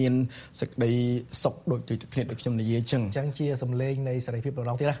ឲ្យមានសេចក្តីសុខដូចគ្នាដូចខ្ញុំនិយាយអញ្ចឹងជាសម្លេងនៃសេរីភាពម្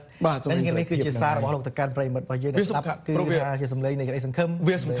ដងទៀតណាបាទនេះគឺជាសាររបស់លោកតកានប្រិមិត្តរបស់យើងដែលស្ដាប់គឺជាសម្លេងនៃក្តីសង្ឃឹម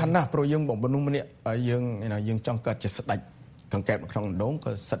វាសំខាន់ណាស់ព្រោះយើងមនុស្សម្នាក់យើងចង់កើតជាស្ដេចកង្កែបនៅក្នុងដង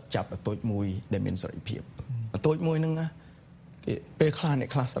ក៏សិតចាប់អតូចមួយដែលមានសេរីភាពអតូចមួយហ្នឹងណាគេពេលខ្លះអ្នក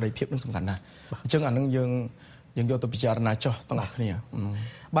ខ្លះសេរីភាពនឹងសំខាន់ណាស់អញ្ចឹងអានឹងយើងយកទៅពិចារណាចោះទាំងអស់គ្នា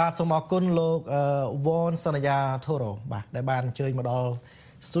បាទសូមអរគុណលោកវ៉នសន្យាធូរ៉ូបាទដែលបានអញ្ជើញមកដល់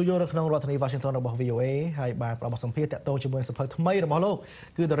ស្ទូឌីយោនៅក្នុងរដ្ឋធានី Washington របស់ VOA ហើយបានផ្ដល់បទសម្ភាសន៍តាក់ទងជាមួយសៀវភៅថ្មីរបស់លោក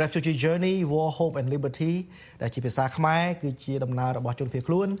គឺ The Refugee Journey War Hope and Liberty ដែលជាភាសាខ្មែរគឺជាដំណើររបស់ជនភៀស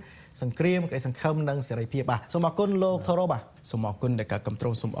ខ្លួនសង្គ្រាមក្តីសង្ឃឹមនិងសេរីភាពបាទសូមអរគុណលោកធូរ៉ូបាទសូមអរគុណដែលការគ្រប់គ្រ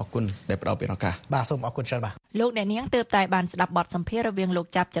ងសូមអរគុណដែលផ្ដល់ឱកាសបាទសូមអរគុណច្រើនបាទលោកអ្នកនាងទើបតែបានស្ដាប់បទសម្ភាសន៍រវាងលោក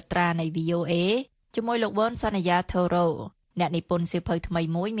ចាប់ចត្រានៃ VOA ជាមួយលោកវ៉នសន្យាធូរ៉ូអ្នកនិពន្ធសៀវភៅថ្មី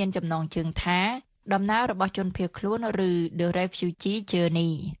មួយមានចំណងជើងថាដំណើររបស់ជនភៀសខ្លួនឬ The Refugee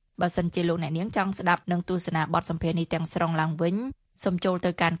Journey បើសិនជាលោកអ្នកនាងចង់ស្ដាប់និងទស្សនាបទសម្ភាសន៍នេះទាំងស្រុងឡើងវិញសូមចូល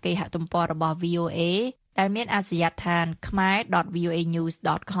ទៅកាន់គេហទំព័ររបស់ VOA ដែលមានអាសយដ្ឋាន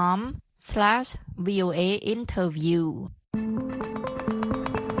khmer.voanews.com/VOA interview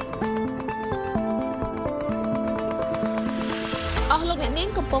អស់លោកអ្នកនាង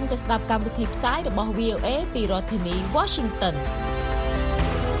កំពុងតែស្ដាប់កម្មវិធីផ្សាយរបស់ VOA ពីរដ្ឋធានី Washington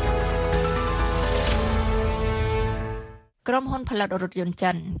ក្រុមហ៊ុនផលិតរថយន្ត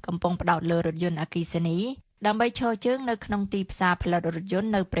ចិនកំពុងផ្ដោតលើរថយន្តអគ្គិសនីដើម្បីឈរជើងនៅក្នុងទីផ្សារផលិតរថយន្ត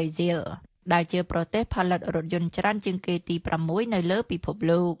នៅប្រេស៊ីលដែលជាប្រទេសផលិតរថយន្តច្រើនជាងគេទី6នៅលើពិភព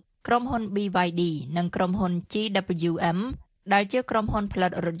លោកក្រុមហ៊ុន BYD និងក្រុមហ៊ុន GWM ដែលជាក្រុមហ៊ុនផលិ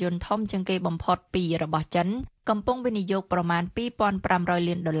តរថយន្តធំជាងគេបំផុតពីររបស់ចិនកំពុងវិនិយោគប្រមាណ$2,500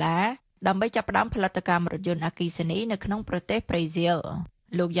 លានដើម្បីចាប់ផ្ដើមផលិតកម្មរថយន្តអគ្គិសនីនៅក្នុងប្រទេសប្រេស៊ីល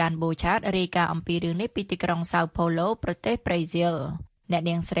លោកយ៉ានបូឆាតរាយការណ៍អំពីរឿងនេះពីទីក្រុងសាវប៉ូឡូប្រទេសប្រេស៊ីលអ្នក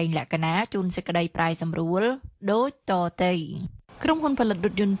នាងស្រីលក្ខណាជួនសេចក្តីប្រាយសម្រួលដូចតទៅក្រុមហ៊ុនផលិតរ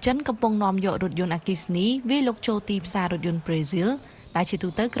ថយន្តចិនកំពុងនាំយករថយន្តអគ្គិសនីវាយលុកចូលទីផ្សាររថយន្តប្រេស៊ីលដែលជាទូ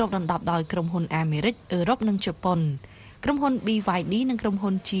ទៅគ្របដណ្ដប់ដោយក្រុមហ៊ុនអាមេរិកអឺរ៉ុបនិងជប៉ុនក្រុមហ៊ុន BYD និងក្រុមហ៊ុ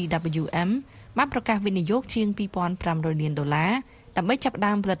ន GWM បានប្រកាសវិនិយោគជាង$2,500 លានដើម្បីចាប់ផ្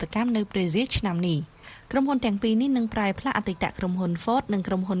ដើមផលិតកម្មនៅប្រេស៊ីលឆ្នាំនេះក្រុមហ៊ុនទាំងពីរនេះនឹងប្រែផ្លាស់អតីតក្រុមហ៊ុន Ford និង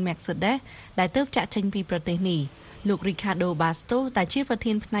ក្រុមហ៊ុន Mercedes ដែលទើបចាក់ចេញពីប្រទេសនេះលោក Ricardo Bastos ដែលជាប្រ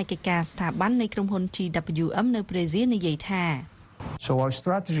ធានផ្នែកកិច្ចការស្ថាប័ននៃក្រុមហ៊ុន GWM នៅប្រេស៊ីលនិយាយថា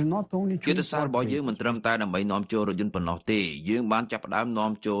យុទ្ធសាស្ត្ររបស់យើងមិនត្រឹមតែដើម្បីនាំចូលរថយន្តប៉ុណ្ណោះទេយើងបានចាប់ផ្ដើម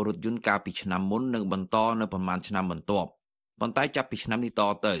នាំចូលរថយន្តកាលពីឆ្នាំមុននិងបន្តនៅប្រមាណឆ្នាំបន្ទាប់ប៉ុន្តែចាប់ពីឆ្នាំនេះត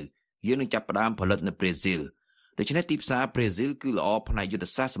ទៅយើងនឹងចាប់ផ្ដើមផលិតនៅប្រេស៊ីលដូច្នេះទីផ្សារប្រេស៊ីលគឺល្អផ្នែកយុទ្ធ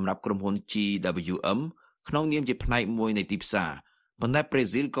សាស្ត្រសម្រាប់ក្រុមហ៊ុន GWM ក្នុងនាមជាផ្នែកមួយនៃទីផ្សារប៉ុន្តែប្រេ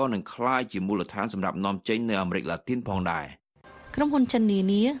ស៊ីលក៏នឹងក្លាយជាមូលដ្ឋានសម្រាប់នាំចេញនៅអាមេរិកឡាទីនផងដែរក្រុមហ៊ុនចិននា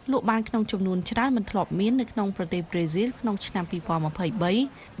នាលក់បានក្នុងចំនួនច្រើនមិនធ្លាប់មាននៅក្នុងប្រទេសប្រេស៊ីលក្នុងឆ្នាំ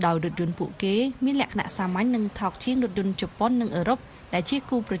2023ដោយរថយន្តពួកគេមានលក្ខណៈសាមញ្ញនិងថោកជាងរថយន្តជប៉ុននិងអឺរ៉ុបដែលជា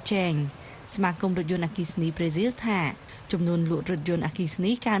គូប្រជែងសមាគមរថយន្តអគ្គិសនីប្រេស៊ីលថាចំនួនលក់រថយន្តអគ្គិស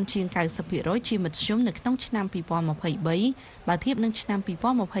នីកើនជាង 90% ជាមធ្យមនៅក្នុងឆ្នាំ2023បើធៀបនឹងឆ្នាំ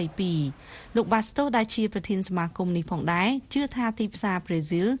2022លោក Bastos ដែលជាប្រធានសមាគមនេះផងដែរជឿថាទីផ្សារប្រេ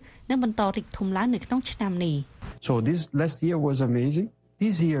ស៊ីលនឹងបន្តរីកធំឡើងនៅក្នុងឆ្នាំនេះSo this last year was amazing.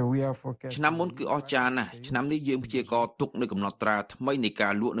 This year we are forecasting ឆ្នាំមុនគឺអស្ចារ្យណាស់ឆ្នាំនេះយើងព្យាករណ៍ទុកនៅកំណត់ត្រាថ្មីនៃកា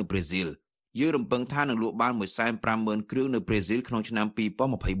រលក់នៅប្រេស៊ីលយើងរំពឹងថានឹងលក់បាន 150,000 គ្រឿងនៅប្រេស៊ីលក្នុងឆ្នាំ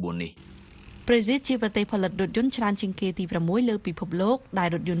2024នេះប្រេស៊ីលជាប្រទេសផលិតរថយន្តច្រើនជាងគេទី6លើពិភពលោកដែល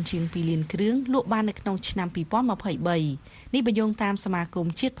រថយន្តជាង2លានគ្រឿងលក់បាននៅក្នុងឆ្នាំ2023នេះបញ្យងតាមសមាគម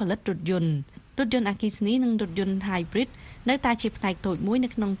ជាតិផលិតរថយន្តអគ្គិសនីនិងរថយន្ត hybrid នៅតែជាផ្នែកតូចមួយនៅ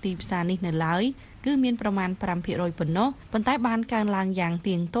ក្នុងទីផ្សារនេះនៅឡើយគឺមានប្រមាណ 5% ប៉ុណ្ណោះប៉ុន្តែបានកើនឡើងយ៉ាង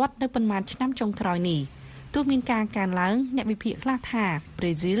ទៀងទាត់នៅប៉ុន្មានឆ្នាំចុងក្រោយនេះទោះមានការកើនឡើងអ្នកវិភាគខ្លះថាប្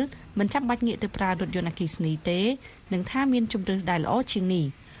រេស៊ីលមិនចាំបាច់ងាកទៅប្រើរថយន្តអគ្គិសនីទេនិងថាមានជម្រើសដែលល្អជាងនេះ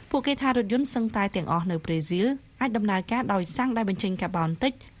ពួកគេថារថយន្តសឹងតែទាំងអស់នៅប្រេស៊ីលអាចដំណើរការដោយសាំងដែលបញ្ចេញកាបូនតិ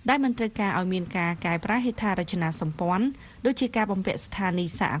ច ដែលមិនត្រូវការឲ្យមានការកែប្រែហេដ្ឋារចនាសម្ព័ន្ធដូចជាការបំពាក់ស្ថានី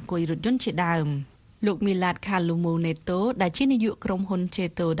យ៍សាកអគុយរថយន្តជាដើមលោក Milad Kalumo-Neto ដែលជានាយកក្រុមហ៊ុន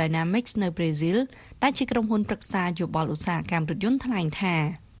Cheto Dynamics នៅប្រេស៊ីលដែលជាក្រុមហ៊ុនប្រឹក្សាយោបល់ឧស្សាហកម្មរថយន្តថ្លែងថា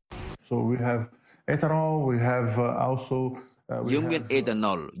So we have ethanol, we have also យើងមាន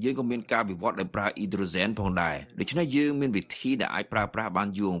ethanol យើងក៏មានការវិវត្តដោយប្រើ hydrogen ផងដែរដូច្នេះយើងមានវិធីដែលអាចប្រើប្រាស់បាន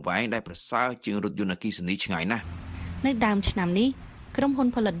យូរអង្វែងដែលប្រសើរជាងរថយន្តអគ្គិសនីឆ្ងាយណាស់នៅដើមឆ្នាំនេះក្រុមហ៊ុន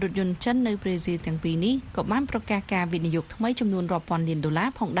ផលិតរថយន្តចិននៅប្រេស៊ីលទាំងពីរនេះក៏បានប្រកាសការវិនិយោគថ្មីចំនួនរាប់ពាន់លានដុល្លារ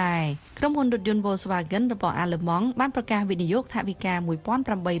ផងដែរក្រុមហ៊ុនរថយន្ត Volkswagen របស់អាល្លឺម៉ង់បានប្រកាសវិនិយោគថវិកា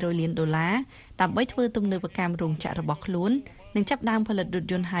 $1,800 លានដើម្បីធ្វើទំនើបកម្មរោងចក្ររបស់ខ្លួននិងចាប់ផ្ដើមផលិតរថ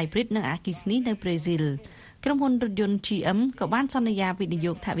យន្ត hybrid និងអគ្គិសនីនៅប្រេស៊ីលក្រុមហ៊ុនរថយន្ត GM ក៏បានសន្យាវិនិ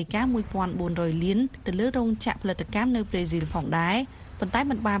យោគថវិកា $1,400 លានទៅលើរោងចក្រផលិតកម្មនៅប្រេស៊ីលផងដែរប៉ុន្តែ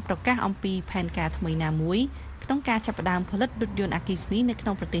មិនបានប្រកាសអំពីផែនការថ្មីណាមួយក្នុងការចាប់ផ្ដើមផលិតរថយន្តអគ្គិសនីនៅក្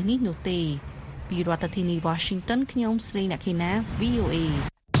នុងប្រទេសនេះនោះទេពីរដ្ឋធានី Washington ខ្ញុំស្រីអ្នកខេណា VOA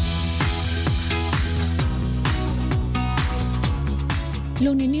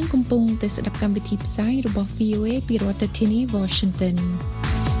លោកអ្នកនាងកំពុងតែស្ដាប់កម្មវិធីផ្សាយរបស់ VOA ពីរដ្ឋធានី Washington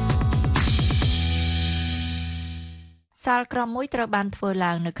សាលក្រមមួយត្រូវបានធ្វើ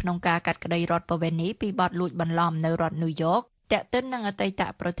ឡើងនៅក្នុងការកាត់ក្តីរដ្ឋបវេនីពីបទលួចបន្លំនៅរដ្ឋ New York ទាក់ទិននឹងអតីត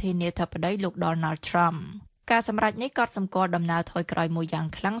ប្រធានាធិបតីលោក Donald Trump ការសម្រេចនេះក៏សម្គាល់ដំណើរថយក្រោយមួយយ៉ាង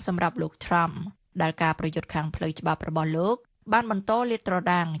ខ្លាំងសម្រាប់លោក Trump ដែលការប្រយុទ្ធខាងផ្លូវច្បាប់របស់លោកបានបន្តលាតត្រ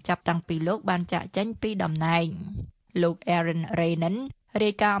ដាងចាប់តាំងពីលោកបានចាកចេញពីតំណែងលោក Aaron Renan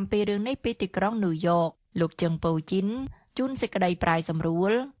រាយការណ៍អំពីរឿងនេះពីទីក្រុង New York លោកជឹងពូជីនជូនសេចក្តីប្រាយសម្រួ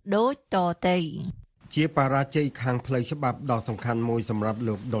លដូចតទៅជាបរាជ័យខាងផ្លូវច្បាប់ដ៏សំខាន់មួយសម្រាប់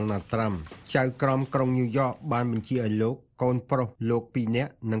លោក Donald Trump ចៅក្រមក្រុង New York បានបញ្ជាឲ្យលោកកូនប្រុសលោក2នា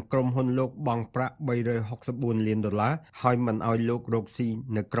ក់និងក្រុមហ៊ុនលោកបង់ប្រាក់$364 លានហើយមិនឲ្យលោករកស៊ី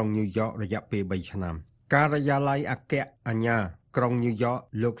នៅក្រុង New York រយៈពេល3ឆ្នាំការិយាល័យអគ្គអាជ្ញាក្រុង New York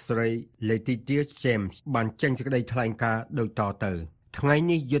លោកស្រី Letitia James បានចេញសេចក្តីថ្លែងការណ៍ដូចតទៅថ្ងៃ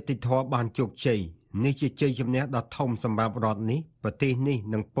នេះយុត្តិធម៌បានជោគជ័យនេះជាជ័យជំនះដ៏ធំសម្រាប់រដ្ឋនេះប្រទេសនេះ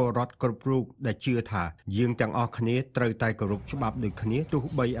និងពលរដ្ឋគ្រប់រូបដែលជឿថាយើងទាំងអស់គ្នាត្រូវតែគោរពច្បាប់ដូចគ្នាទោះ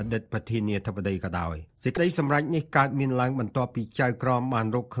បីអតីតប្រធានាធិបតីក៏ដោយសេចក្តីសម្រេចនេះកើតមានឡើងបន្ទាប់ពីចៅក្រមបាន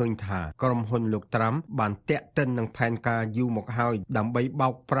រកឃើញថាក្រុមហ៊ុនលោកត្រាំបានតាក់ទិននឹងផែនការយូរមកហើយដើម្បីបោ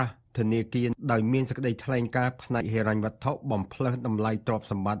កប្រាស់ធនាគារដោយមានសេចក្តីថ្លែងការណ៍ផ្នែកហិរញ្ញវត្ថុបំផ្លើសតម្លៃទ្រព្យ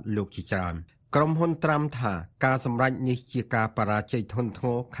សម្បត្តិលោកជាច្រើនក្រុមហ៊ុនត្រាំថាការសម្រេចនេះជាការបរាជ័យធ្ងន់ធ្ង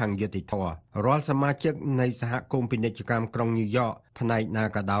រខាងយុត្តិធម៌រាល់សមាជិកនៃសហគមន៍ពាណិជ្ជកម្មក្រុងញូវយ៉កផ្នែកណា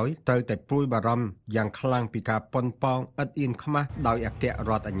ក៏ដោយត្រូវតែព្រួយបារម្ភយ៉ាងខ្លាំងពីការប៉ុនប៉ងឥតអៀនខ្មាសដោយអគ្គ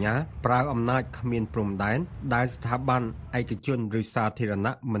រដ្ឋអាជ្ញាប្រើអំណាចគ្មានព្រំដែនដែលស្ថាប័នឯកជនឬសាធារ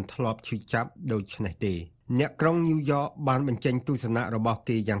ណៈមិនធ្លាប់ឈឺចាប់ដូចនេះទេអ្នកក្រុងញូវយ៉កបានបញ្ចេញទស្សនៈរបស់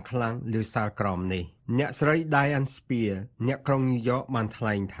គេយ៉ាងខ្លាំងលើសាលក្រមនេះអ្នកស្រី Diane Spear អ្នកក្រុងញូវយ៉កបានថ្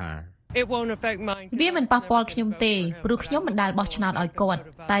លែងថាវាមិនប៉ះពាល់ខ្ញុំទេព្រោះខ្ញុំមិនដែលបោះឆ្នោតឲ្យគាត់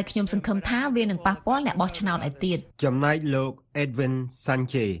តែខ្ញុំសង្ឃឹមថាវានឹងប៉ះពាល់អ្នកបោះឆ្នោតឲ្យទៀតចំណែកលោក Edwin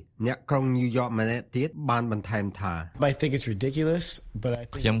Sanchez អ្នកក្រុងញូវយ៉កម្នាក់ទៀតបានបន្ថែមថា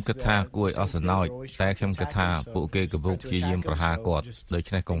ខ្ញុំគិតថាគួរឲ្យអស់សំណើចតែខ្ញុំគិតថាពួកគេកំពុងព្យាយាមប្រហារគាត់ដូ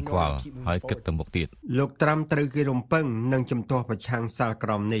ច្នេះកុំខ្វល់ហើយគិតទៅមុខទៀតលោកត្រាំត្រូវគេរំពឹងនឹងជំទាស់ប្រឆាំងសាលក្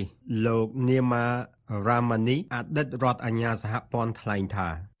រមនេះលោក Nima Ramani អតីតរដ្ឋអាជ្ញាសហព័ន្ធថ្លែងថា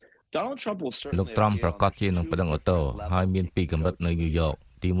លោកត្រាំប្រកាសជានឹងប្តឹងអូតូហើយមានពីរកម្រិតនៅញូវយ៉ក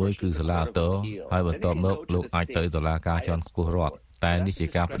ទី1គឺសាលាអូតូហើយបន្ទាប់មកលោកអាចទៅតុលាការជាន់ខ្ពស់រដ្ឋតែនេះជា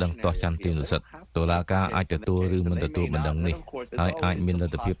ការប្តឹងទាស់ចន្ទទានុសិទ្ធិតុលាការអាចទទួលឬមិនទទួលបណ្ដឹងនេះហើយអាចមានល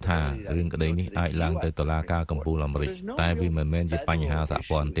ទ្ធភាពថារឿងក្តីនេះអាចឡើងទៅតុលាការកំពូលអាមេរិកតែវាមិនមែនជាបញ្ហាសហ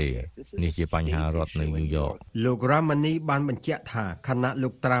ព័ន្ធទេនេះជាបញ្ហារដ្ឋនៅញូវយ៉កលោក Ramani បានបញ្ជាក់ថាខណៈលោ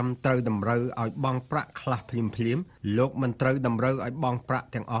កត្រាំត្រូវតម្រូវឲ្យបង់ប្រាក់ខ្លះភ្លាមលោកមិនត្រូវតម្រូវឲ្យបង់ប្រាក់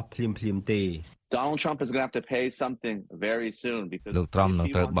ទាំងអស់ភ្លាមទេ Donald Trump is going to have to pay something very soon because លោក Trump នឹង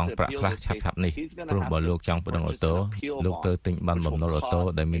ត្រូវបង់ប្រាក់ខ្លះឆាប់ៗនេះព្រោះបើលោកចង់ប្តឹងអូតូលោកត្រូវទិញប័ណ្ណបំណុលអូតូ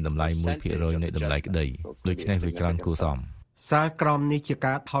ដែលមានតម្លៃ 1% នៃតម្លៃក្តីដូច្នេះវាច្រើនគួរសមសាលក្រមនេះជា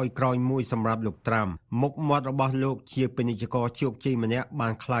ការថយក្រោយមួយសម្រាប់លោកត្រាំមុខមាត់របស់លោកជាពាណិជ្ជករជោគជ័យម្នាក់បា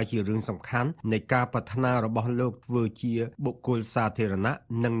នក្លាយជារឿងសំខាន់នៃការប្រាថ្នារបស់លោកធ្វើជាបុគ្គលសាធារណៈ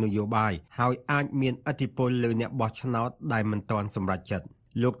និងនយោបាយហើយអាចមានឥទ្ធិពលលើអ្នកបោះឆ្នោតដែលមិនទាន់សម្រេចចិត្ត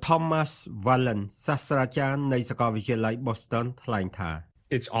លោក Thomas Wallen សាស្ត្រាចារ្យនៃសាកលវិទ្យាល័យ Boston ថ្លែងថា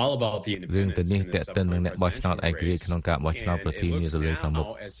រឿងទៅនេះតេតិននឹងអ្នកបោះឆ្នោតឯករាជ្យក្នុងការបោះឆ្នោតប្រធានាធិបតីខាងមុខ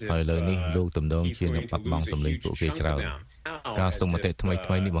ហើយលើនេះលោកទំនងជានឹងបាត់បង់សម្លេងពួកគេច្រើនការសុំមតិថ្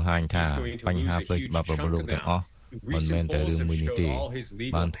មីនេះបង្ហាញថាបញ្ហាផ្លូវច្បាប់របស់លោកទាំងអស់ មិនមែនតែរឿងមួយនេះទេ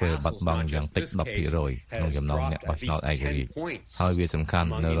បានធ្វើឲ្យបាត់បង់យ៉ាងតិច 10% ក្នុងចំណោមអ្នកបោះឆ្នោតឯករាជ្យហើយវាសំខាន់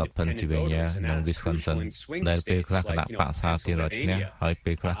នៅរដ្ឋ Pennsylvania និង Wisconsin ដែលពេលខ្លះគណៈបកសាធារណឈ្នះហើយ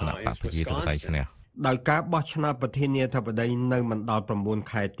ពេលខ្លះគណៈបកប្រជាធិបតេយ្យឈ្នះដោយការបោះឆ្នោតប្រធានាធិបតីនៅមិនដល់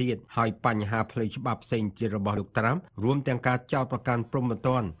9ខែទៀតហើយបញ្ហាផ្លូវច្បាប់ផ្សេងទៀតរបស់លោកត្រាំរួមទាំងការចោទប្រកាន់ព្រហ្មទ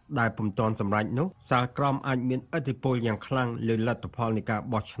ណ្ឌដែលពុំទាន់សម្រេចនោះសាលក្រមអាចមានឥទ្ធិពលយ៉ាងខ្លាំងលើលទ្ធផលនៃការ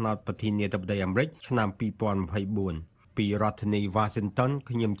បោះឆ្នោតប្រធានាធិបតីអាមេរិកឆ្នាំ2024ពីរដ្ឋធានី Washington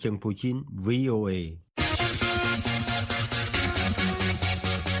ខ្ញុំជើងពូជីន VOA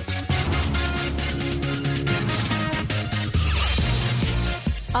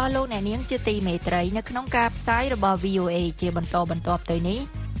អស់លោកអ្នកនាងជាទីមេត្រីនៅក្នុងការផ្សាយរបស់ VOA ជាបន្តបន្ទាប់ទៅនេះ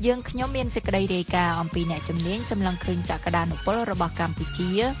យើងខ្ញុំមានសេចក្តីរាយការណ៍អំពីអ្នកជំនាញសម្លឹងឃើញសក្តានុពលរបស់កម្ពុជា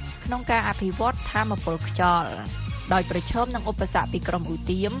ក្នុងការអភិវឌ្ឍថាមពលខ្យល់ដោយប្រឈមនឹងឧបសគ្គពីក្រមឧ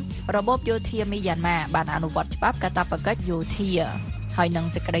ទាមរបបយោធាមីយ៉ាន់ម៉ាបានអនុវត្តច្បាប់កាតព្វកិច្ចយោធាហើយនឹង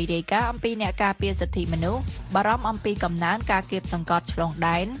សេចក្តីរាយការណ៍អំពីអ្នកការពារសិទ្ធិមនុស្សបារម្ភអំពីកំណើនការគាបសង្កត់ឆ្លង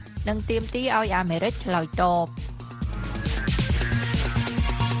ដែននិងទាមទារឲ្យអាមេរិកឆ្លើយតប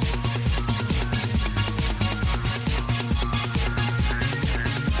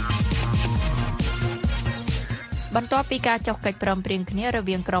បន្ទាប់ពីការចុះកិច្ចព្រមព្រៀងគ្នារ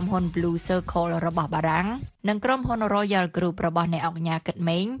វាងក្រុមហ៊ុន Blue Circle របស់បារាំងនិងក្រុមហ៊ុន Royal Group របស់អ្នកអង្គការគិត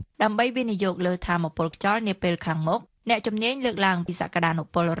មេងដើម្បីវិនិយោគលើថាមពលខ្យល់នាពេលខាងមុខអ្នកជំនាញលើកឡើងពីសក្តានុ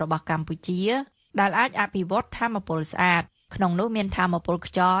ពលរបស់កម្ពុជាដែលអាចអភិវឌ្ឍថាមពលស្អាតក្នុងនោះមានថាមពល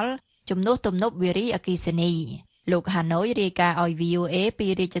ខ្យល់ជំនួសទំនប់វារីអគ្គិសនីលោកហាណូយរាយការណ៍ឲ្យ VOA ពី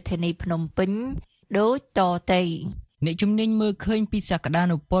រាជធានីភ្នំពេញដូចតទៅអ្នកជំនាញមើលឃើញពីសក្តា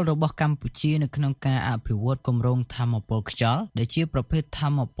នុពលរបស់កម្ពុជានៅក្នុងការអភិវឌ្ឍគម្រោងថាមពលខ្យល់ដែលជាប្រភេទថា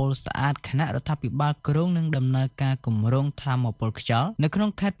មពលស្អាតគណៈរដ្ឋាភិបាលក្រុងនឹងដំណើរការគម្រោងថាមពលខ្យល់នៅក្នុង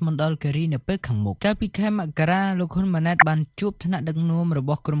ខេត្តមណ្ឌលគិរីនៅពេលខាងមុខកាលពីខែមករាលោកហ៊ុនម៉ាណែតបានជួបថ្នាក់ដឹកនាំរប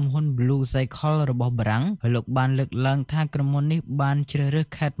ស់ក្រុមហ៊ុន Blue Cycle របស់បារាំងហើយលោកបានលើកឡើងថាក្រុមហ៊ុននេះបានជ្រើសរើស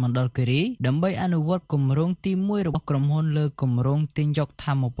ខេត្តមណ្ឌលគិរីដើម្បីអនុវត្តគម្រោងទី1របស់ក្រុមហ៊ុនលើគម្រោងទាញយក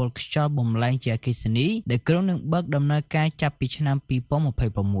ថាមពលខ្យល់បំលែងជាអគ្គិសនីដែលក្រុងនឹងបើកដំណើរការចាប់ពីឆ្នាំ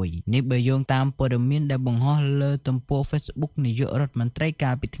2026នេះបើយោងតាមព័ត៌មានដែលបង្ហោះលើទំព័រ Facebook នាយករដ្ឋមន្ត្រីកា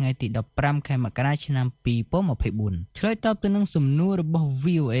លពីថ្ងៃទី15ខែមករាឆ្នាំ2024ឆ្លើយតបទៅនឹងសំណួររបស់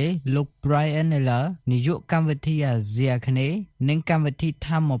VOA លោក Brian Miller នាយកកម្មវិធីអាស៊ីអាគ្នេយ៍និងកម្មវិធី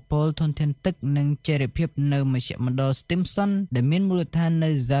ថាមពលធនធានទឹកនិងចីរភាពនៅមជ្ឈមណ្ឌល Stimson ដែលមានមូលដ្ឋាននៅ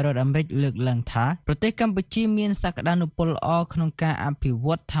សហរដ្ឋអាមេរិកលើកឡើងថាប្រទេសកម្ពុជាមានសក្តានុពលល្អក្នុងការអភិវ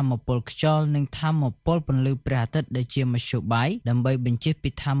ឌ្ឍថាមពលខ្យល់និងថាមពលពន្លឺព្រះអាទិត្យដែលជាមធ្យោបាយដើម្បីបញ្ជិះពី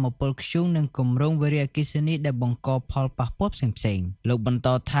ថាមពលធ្យូងនិងគម្រោងវារីអគ្គិសនីដែលបង្កផលប៉ះពាល់ផ្សេងៗលោកបន្ត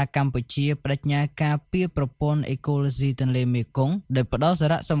ថាកម្ពុជាបដិញ្ញាការពារប្រព័ន្ធអេកូឡូស៊ីទន្លេមេគង្គដែលផ្ដល់សា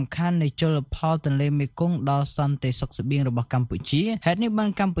រៈសំខាន់នៃជលផលទន្លេមេគង្គដល់សន្តិសុខស្បៀងរបស់កម្ពុជាហេតុនេះបាន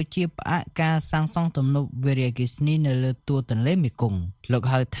កម្ពុជាផ្អាកការសាងសង់ទំនប់វារីអគ្គិសនីនៅលើទួលទន្លេមេគង្គលោក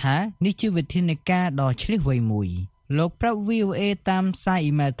ហៅថានេះជាវិធានការដ៏ឆ្លៀសវៃមួយលោកប្រាប់ VOA តាមសារ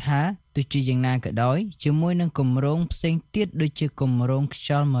អ៊ីមែលថាទោះជាយ៉ាងណាក៏ដោយជាមួយនឹងគម្រោងផ្សេងទៀតដូចជាគម្រោងខ្យ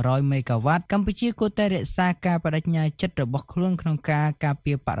ល់100មេហ្គាវ៉ាត់កម្ពុជាគួរតែរក្សាការបដិញ្ញាចិត្តរបស់ខ្លួនក្នុងការការ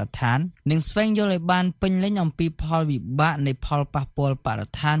ពារបរិស្ថាននិងស្វែងយល់ឲ្យបានពេញលេញអំពីផលវិបាកនៃផលប៉ះពាល់បរិ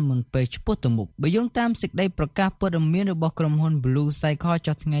ស្ថានមុនពេលឆ្ពោះទៅមុខបើយោងតាមសេចក្តីប្រកាសព័ត៌មានរបស់ក្រុមហ៊ុន Blue Cycle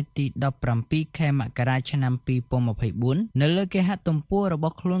ចុះថ្ងៃទី17ខែមករាឆ្នាំ2024នៅលើគេហទំព័ររប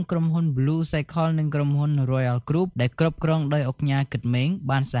ស់ខ្លួនក្រុមហ៊ុន Blue Cycle និងក្រុមហ៊ុន Royal Group ដែលគ្រប់គ្រងដោយអង្គការគិតមេង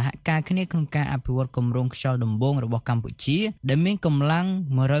បានសហការគ្នាក្នុងការអភិវឌ្ឍគម្រោងខ្យល់ដំបូងរបស់កម្ពុជាដែលមានកម្លាំង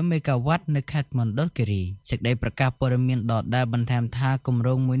100មេហ្គាវ៉ាត់នៅខេត្តមណ្ឌលគិរីសេចក្តីប្រកាសព័ត៌មានដដែលបន្ថែមថាគម្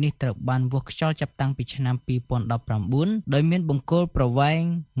រោងមួយនេះត្រូវបានវាស់ខ្យល់ចាប់តាំងពីឆ្នាំ2019ដោយមានបង្គោលប្រវែង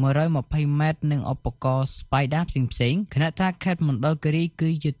120ម៉ែត្រនិងឧបករណ៍ស្ប៉ៃដាផ្សេងៗខណៈថាខេត្តមណ្ឌលគិរីគឺ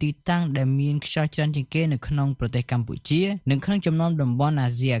ជាទីតាំងដែលមានខ្យល់ច្រើនជាងគេនៅក្នុងប្រទេសកម្ពុជានិងក្នុងចំណោមតំបន់អា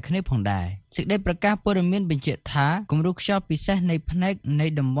ស៊ីអាគ្នេយ៍ផងដែរសេចក្តីប្រកាសព័ត៌មានបញ្ជាក់ថាគំរូខ្យល់ពិសេសនៃផ្នែកនៃ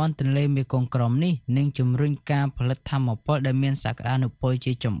តំបន់ទន្លេមេគង្គក្រោមនេះនឹងជំរុញការផលិតថាមពលដែលមានសក្តានុពល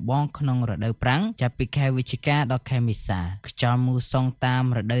ជាចម្បងក្នុងរដូវប្រាំងចាប់ពីខែវិច្ឆិកាដល់ខែមេសាខ្យល់មូសុងតាម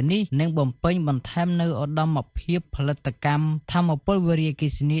រដូវនេះនឹងបំពេញបន្ថែមនៅឧត្តមភាពផលិតកម្មថាមពលវារីអគ្គិ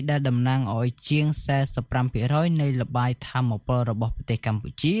សនីដែលតំណាងឲ្យជាង 45% នៃល្បាយថាមពលរបស់ប្រទេសកម្ពុ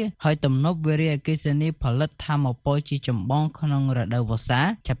ជាហើយទំនប់វារីអគ្គិសនីផលិតថាមពលជាចម្បងក្នុងរដូវវស្សា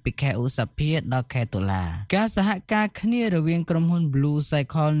ចាប់ពីខែឧសភា ភាដល់ខែតុលាការសហការគ្នារវាងក្រុមហ៊ុន Blue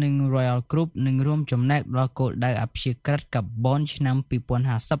Cycle និង Royal Group នឹងរួមចំណែកដល់គោលដៅអព្យាក្រឹតកាបូនឆ្នាំ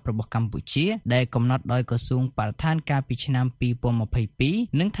2050របស់កម្ពុជាដែលកំណត់ដោយក្រសួងបរិស្ថានកាលពីឆ្នាំ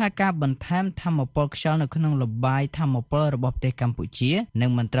2022និងថាការបន្ថែមថាមពលខ្យល់នៅក្នុងលបាយថាមពលរបស់ប្រទេសកម្ពុជានឹង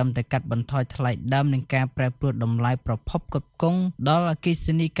មិនត្រឹមតែកាត់បន្ថយថ្លៃដើមនិងការប្រែប្រួលតម្លៃប្រភពផ្គត់ផ្គង់ដល់អគ្គិស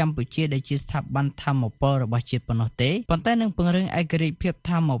នីកម្ពុជាដែលជាស្ថាប័នថាមពលរបស់ជាតិប៉ុណ្ណោះទេប៉ុន្តែនឹងពង្រឹងឯករាជ្យភាព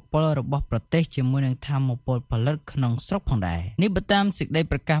ថាមពលរបស់ប្រទេសជាមួយនឹងថាមពលផលិតក្នុងស្រុកផងដែរនេះបើតាមសេចក្តី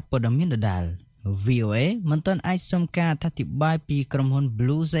ប្រកាសព័ត៌មានដដែលVOA មិនទាន់អាចសុំការអធិប្បាយពីក្រុមហ៊ុន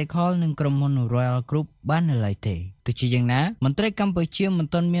Blue Cycle និងក្រុមហ៊ុន Royal Group បាននៅឡើយទេទោះជាយ៉ាងណាមន្ត្រីកម្ពុជាមិន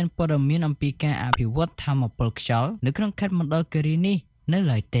ទាន់មានព័ត៌មានអំពីការអភិវឌ្ឍថាមពលខ្យល់នៅក្នុងខេត្តមណ្ឌលគិរីនេះនៅ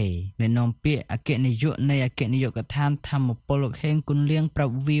ឡើយទេអ្នកនាំពាក្យអគ្គនាយកនៃអគ្គនាយកដ្ឋានថាមពលលោកហេងគុនលៀងប្រា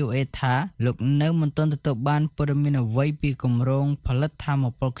ប់ VOA ថាលោកនៅមិនទាន់ទទួលបានព័ត៌មានអ្វីពីគម្រោងផលិតថាម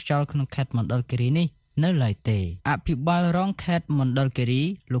ពលខ្យល់ក្នុងខេត្តមណ្ឌលគិរីនេះនៅឡើយទេអភិបាលរងខេត្តមណ្ឌលគិរី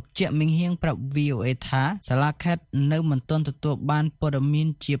លោកជាក់មីងហៀងប្រាប់ VOA ថាសាលាខេត្តនៅមិនទាន់ទទួលបានព័ត៌មាន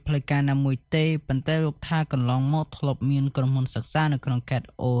ជាផ្លូវការណាមួយទេប៉ុន្តែលោកថាកន្លងមកធ្លាប់មានក្រុមហ៊ុនសិក្សានៅក្នុងខេត្ត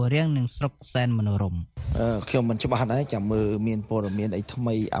អូរៀងនិងស្រុកសែនមនោរម្យខ្ញុំមិនច្បាស់ដែរចាំមើលមានព័ត៌មានអីថ្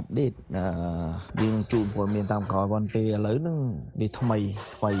មីអាប់ដេតយើងជូនព័ត៌មានតាមក្រោយប៉ុន្តែឥឡូវហ្នឹងវាថ្មី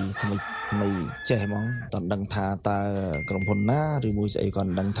ចេះហ្មងតើដឹងថាតើក្រុមហ៊ុនណាឬមួយស្អីក៏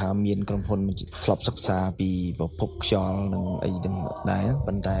ដឹងថាមានក្រុមហ៊ុនធ្លាប់សិក្សាពីប្រភពខ្យល់និងអីទាំងដែរ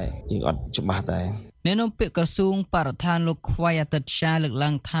ប៉ុន្តែយើងអត់ច្បាស់ដែរអ្នកនាំពាក្យក្រសួងបរិស្ថានលោកខ្វៃអាទិត្យឆាលើកឡើ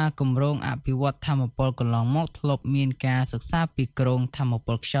ងថាគម្រោងអភិវឌ្ឍថាមពលកន្លងមកធ្លាប់មានការសិក្សាពីគ្រោងថាមព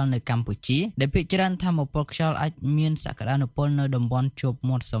លខ្យល់នៅកម្ពុជាដែលភាគច្រើនថាមពលខ្យល់អាចមានសក្តានុពលនៅតំបន់ជាប់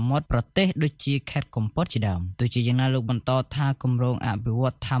មាត់សមុទ្រប្រទេសដូចជាខេត្តកំពតជាដើមទោះជាយ៉ាងណាលោកបន្តថាគម្រោងអភិវ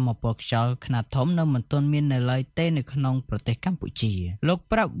ឌ្ឍថាមពលខ្យល់ខ្នាតធំនៅមិនទាន់មាននៅឡើយទេនៅក្នុងប្រទេសកម្ពុជាលោក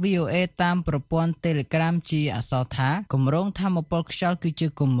ប្រាប់ VOA តាមប្រព័ន្ធ Telegram ជាអក្សរថាគម្រោងថាមពលខ្យល់គឺជា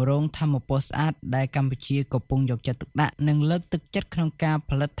គម្រោងថាមពលស្អាតដែលកម្ពុជាកំពុងយកចិត្តទុកដាក់និងលើកទឹកចិត្តក្នុងការ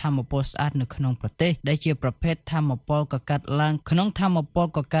ផលិតថាមពលស្អាតនៅក្នុងប្រទេសដែលជាប្រភេទថាមពលកកើតឡើងក្នុងថាមពល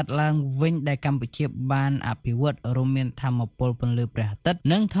កកើតឡើងវិញដែលកម្ពុជាបានអភិវឌ្ឍរួមមានថាមពលពន្លឺព្រះអាទិត្យ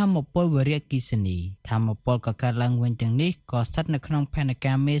និងថាមពលវារីអគ្គិសនីថាមពលកកើតឡើងវិញទាំងនេះក៏ស្ថិតនៅក្នុងផែន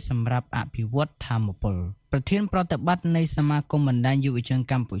ការមេសម្រាប់អភិវឌ្ឍថាមពលប្រធានប្រតិបត្តិនៃសមាគមបណ្ដាញយុវជន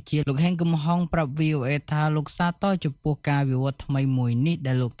កម្ពុជាលោកហេងកំហុងប្រាប់ VOA ថាលោកសាទរចំពោះការវិវត្តថ្មីមួយនេះ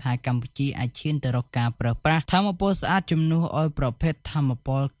ដែលលោកថាកម្ពុជាអាចឈានទៅរកការប្រើប្រាស់ថាមពលស្អាតជំនួសឲ្យប្រភេទថាមព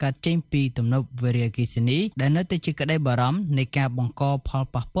លកើតចេញពីទំនប់វារីអគ្គិសនីដែលនៅតែជាក្តីបារម្ភនៃការបង្កផល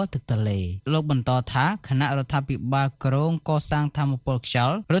ប៉ះពាល់ទឹកទន្លេលោកបន្តថាគណៈរដ្ឋាភិបាលក្រុងកសាងថាមពលខ្យ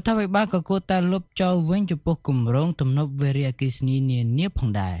ល់រដ្ឋាភិបាលក៏គួរតែលុបចោលវិញចំពោះគម្រោងទំនប់វារីអគ្គិសនីនានាផង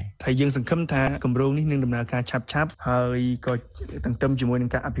ដែរហើយយើងសង្ឃឹមថាគម្រោងនេះនឹងដំណើរការឆាប់ហើយក៏ទន្ទឹមជាមួយនឹ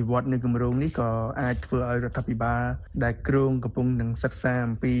ងការអភិវឌ្ឍនៅគម្រោងនេះក៏អាចធ្វើឲ្យរដ្ឋាភិបាលដែលក្រុងកំពុងនឹងសិក្សា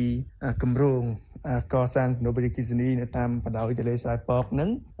អំពីគម្រោងកសាងទំនប់វារីអគ្គិសនីនៅតាមបណ្ដោយទន្លេសាបពកហ្នឹង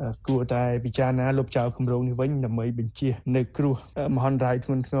គួរតែពិចារណាលុបចោលគម្រោងនេះវិញដើម្បីបញ្ជៀសនៅគ្រោះមហន្តរាយធ្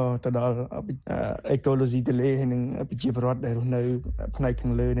ងន់ធ្ងរទៅដល់អេកូឡូស៊ីទន្លេហើយនិងប្រជាពលរដ្ឋដែលរស់នៅផ្នែកខា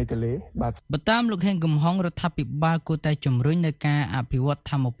ងលើនៃទន្លេបាទបើតាមលោកហេងកំហុងរដ្ឋាភិបាលគួរតែជំរុញនៅការអភិវឌ្ឍ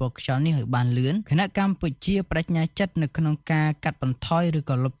ថាមពលខ្យល់នេះឲ្យបានលឿនគណៈកម្ពុជាបដិញ្ញាចិត្តនៅក្នុងការកាត់បន្ថយឬ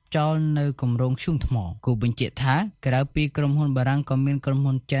ក៏លុបចោលនៅគម្រោងឈូងថ្មគូបញ្ជាក់ថាក្រៅពីក្រុមហ៊ុនបារាំងក៏មានក្រុម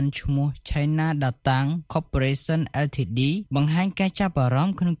ហ៊ុនចិនឈ្មោះ China Datang Corporation Ltd បង្ហាញការចាប់អារម្ម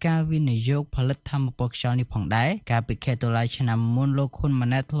ណ៍ក្នុងការវិនិយោគផលិតថាមពលខ្យល់នេះផងដែរកាលពីខែតុលាឆ្នាំមុនលោកហ៊ុនម៉ា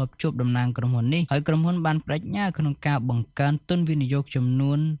ណែតធ្លាប់ជួបតំណាងក្រុមហ៊ុននេះហើយក្រុមហ៊ុនបានបដិញ្ញាក្នុងការបង្កើនទុនវិនិយោគចំ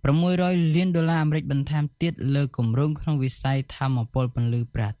នួន$600លានអាមេរិកបន្ថែមទៀតលើគម្រោងក្នុងវិស័យថាមពលពន្លឺ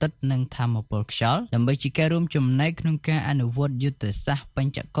ព្រះអាទិត្យនិងថាមពលខ្យល់ដើម្បីជាការរួមចំណែកក្នុងការអនុវត្តយុទ្ធសាស្ត្រប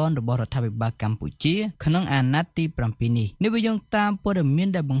ញ្ចករបស់រដ្ឋាភិបាលកម្ពុជាក្នុងអាណត្តិទី7នេះបើយោងតាមព័ត៌មាន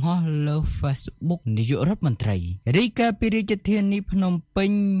ដែលបង្ហោះលើ Facebook នាយករដ្ឋមន្ត្រីរាយការណ៍ពីរាជធានីភ្នំពេ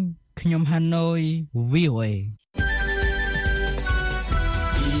ញខ្ញុំហាណូយ VOA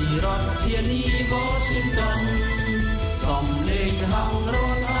ពីរដ្ឋធានី Washington សំឡេងហៅរ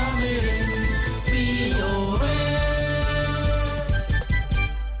ដ្ឋអាមេរិក VOA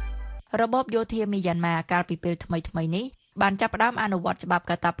របបយោធាមីយ៉ាន់ម៉ាកាលពីពេលថ្មីនេះបានចាប់ផ្ដើមអនុវត្តច្បាប់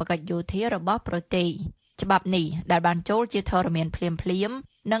កាតព្វកិច្ចយោធារបស់ប្រទេសច្បាប់នេះដែលបានចូលជាធរមានភ្លាម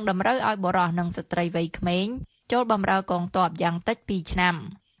និងតម្រូវឲ្យបុរសនិងស្ត្រីវ័យក្មេងចូលបម្រើកងទ័ពយ៉ាងតិច2ឆ្នាំ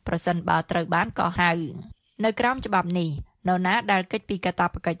ប្រសិនបើត្រូវបានកោះហៅនៅក្រោមច្បាប់នេះនរណាដែលកិច្ចពីកាត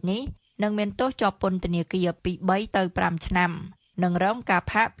ព្វកិច្ចនេះនឹងមានទោសជាប់ពន្ធនាគារពី3ទៅ5ឆ្នាំនិងរងការ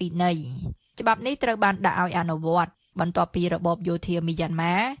ផាកពិន័យច្បាប់នេះត្រូវបានដាក់ឲ្យអនុវត្តបន្ទាប់ពីរបបយោធាមីយ៉ាន់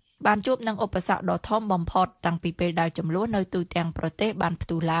ម៉ាបានជួបនឹងឧបសគ្គដ៏ធំបំផុតតាំងពីពេលដែលចំនួននៅទូទាំងប្រទេសបានផ្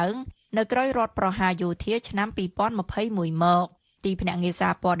ទុះឡើង នៅក្រោយរដ្ឋប្រហារយោធាឆ្នាំ2021មកទីភ្នាក់ងារសា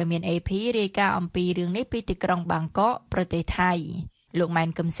រព័ត៌មាន AP រាយការណ៍អំពីរឿងនេះពីទីក្រុងបាងកកប្រទេសថៃលោកម៉ែន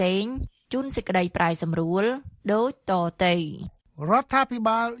កឹមសេងជូនសេចក្តីប្រាយសម្រួលដូចតទៅរដ្ឋាភិ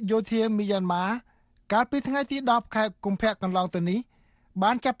បាលយោធាមីយ៉ាន់ម៉ាកាលពីថ្ងៃទី10ខែកុម្ភៈកន្លងទៅនេះ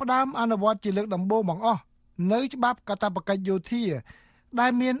បានចាប់ផ្ដើមអនុវត្តជាលើកដំបូងបង្អស់នៅច្បាប់កាតព្វកិច្ចយោធាដែ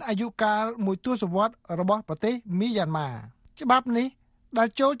លមានអាយុកាលមួយទសវត្សរ៍របស់ប្រទេសមីយ៉ាន់ម៉ាច្បាប់នេះដែល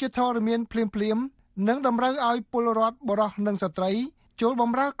ចូលជាធរមានភ្លាមៗនិងតម្រូវឲ្យពលរដ្ឋបុរសនិងស្ត្រីចូលប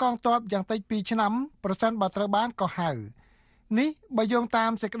ម្រើកងទ័ពយ៉ាងតិច2ឆ្នាំប្រសិនបើត្រូវបានកោះហៅនេះបើយោងតា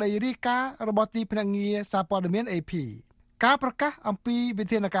មសេចក្តីរាយការណ៍របស់ទីភ្នាក់ងារសារព័ត៌មាន AP ការប្រកាសអំពីវិ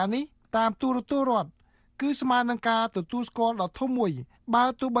ធានការនេះតាមទូរទស្សន៍រដ្ឋគឺស្មើនឹងការទទួលស្គាល់ដ៏ធំមួយបើ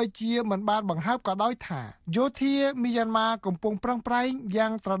ទោះបីជាមិនបានបង្ហើបក៏ដោយថាយោធាមីយ៉ាន់ម៉ាកំពុងប្រឹងប្រែងយ៉ា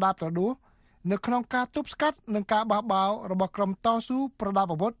ងត្រដាបត្រដួសនៅក្នុងការទប់ស្កាត់និងការបះបោររបស់ក្រុមតស៊ូប្រដាប់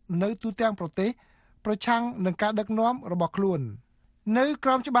អាវុធនៅទូទាំងប្រទេសប្រឆាំងនឹងការដឹកនាំរបស់ខ្លួននៅក្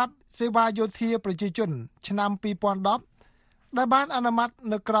រោមច្បាប់សេវាយោធាប្រជាជនឆ្នាំ2010ដែលបានអនុម័ត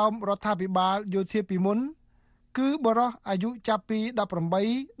នៅក្រោមរដ្ឋាភិបាលយោធាពីមុនគឺបុរសអាយុចាប់ពី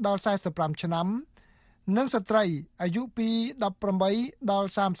18ដល់45ឆ្នាំនិងស្ត្រីអាយុពី18ដល់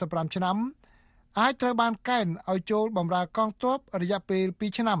35ឆ្នាំអាចត្រូវបានកេណ្ឌឲ្យចូលបម្រើកងទ័ពរយៈពេល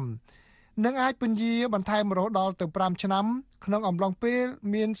2ឆ្នាំនិងអាចពន្យាបន្ថែមរហូតដល់ទៅ5ឆ្នាំក្នុងអំឡុងពេល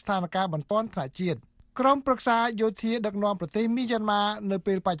មានស្ថានភាពបន្ទាន់ថ្នាក់ជាតិក្រុមប្រឹក្សាយោធាដឹកនាំប្រទេសមីយ៉ាន់ម៉ានៅ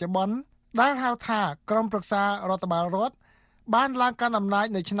ពេលបច្ចុប្បន្នដែលហៅថាក្រុមប្រឹក្សារដ្ឋបាលរដ្ឋបានឡើងកាន់អំណាច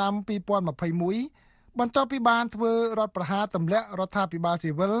នៅឆ្នាំ2021បន្ទាប់ពីបានធ្វើរដ្ឋប្រហារទម្លាក់រដ្ឋាភិបាល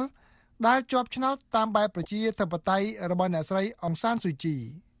ស៊ីវិលដែលជាប់ឆ្នោតតាមបែបប្រជាធិបតេយ្យរបស់អ្នកស្រីអង្សានស៊ូជី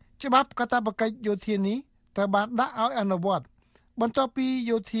ច្បាប់កាតព្វកិច្ចយោធានេះត្រូវបានដាក់ឲ្យអនុវត្តបន្ទាប់ពី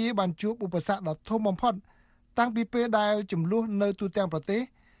យោធាបានជួបឧបសគ្គដ៏ធំបំផុតតាំងពីពេលដែលចំនួននៅទូទាំងប្រទេស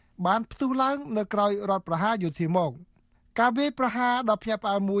បានផ្ទុះឡើងនៅក្រោយរដ្ឋប្រហារយោធាមកការវាយប្រហារដ៏ភ្ញាក់ផ្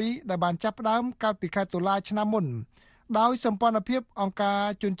អើលមួយដែលបានចាប់ផ្ដើមកាលពីខែតុលាឆ្នាំមុនដោយសម្ព័ន្ធភាពអង្គការ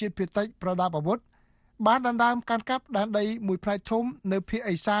ជនជាតិភាគតិចប្រដាប់អាវុធបានដណ្ដើមកាន់កាប់ដែនដីមួយផ្នែកធំនៅភាគ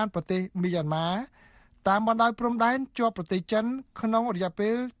ឦសានប្រទេសមីយ៉ាន់ម៉ាតាមបណ្ដោយព្រំដែនជាប់ប្រទេសចិនក្នុងរយៈពេ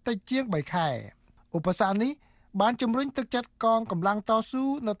លតិចជាង3ខែឧបសគ្គនេះបានជំរុញទឹកចិត្តកងកម្លាំងតស៊ូ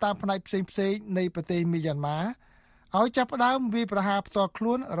នៅតាមផ្នែកផ្សេងៗនៃប្រទេសមីយ៉ាន់ម៉ាឲ្យចាប់ផ្ដើមវាយប្រហារផ្ទាល់ខ្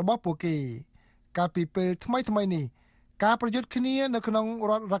លួនរបស់ពួកគេកាលពីពេលថ្មីៗនេះការប្រយុទ្ធគ្នានៅក្នុង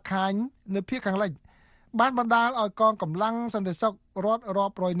រដ្ឋរខាញនៅភាគខាងលិចបានបណ្ដាលឲ្យកងកម្លាំងសន្តិសុខរដ្ឋរា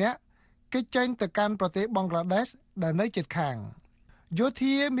ប់រយនាក់គេចចេញទៅកាន់ប្រទេសបង់ក្លាដេសដែលនៅជិតខាងយោ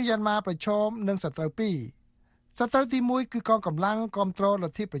ធាមីយ៉ាន់ម៉ាប្រឈមនឹងសត្រូវពីរសត្រូវទី1គឺកងកម្លាំងគ្រប់គ្រងល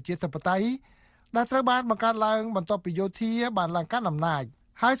ទ្ធិប្រជាធិបតេយ្យដែលត្រូវបានបង្កើតឡើងបន្ទាប់ពីយោធាបានឡើងកាន់អំណាច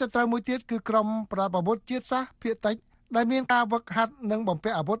ហើយសត្រូវមួយទៀតគឺក្រុមប្រដាប់អាវុធជាតិសាសន៍ភាគតិចដែលមានការវឹកហាត់និងបំពា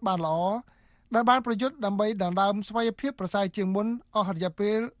ក់អាវុធបានល្អដែលបានប្រយុទ្ធដើម្បីដណ្ដើមស្វ័យភាពប្រសើរជាងមុនអស់រយៈ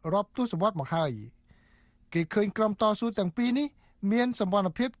ពេលរាប់ទសវត្សរ៍មកហើយគេឃើញក្រុមតស៊ូទាំងពីរនេះមានសម្ព័ន្ធ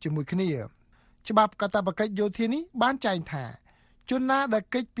ភាពជាមួយគ្នាច្បាប់កាតព្វកិច្ចយោធានេះបានចែងថាជនណាដែល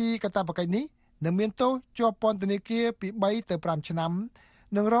គេចពីកាតព្វកិច្ចនេះនឹងមានទោសជាប់ពន្ធនាគារពី3ទៅ5ឆ្នាំ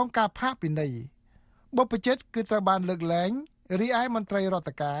និងរងការផាកពិន័យបុព្វជិតគឺត្រូវបានលើកលែងរីឯមន្ត្រីរដ្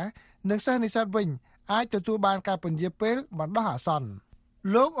ឋការនិងសិស្សនិស្សិតវិញអាចទទួលបានការពន្យាពេលបណ្ដោះអាសន្ន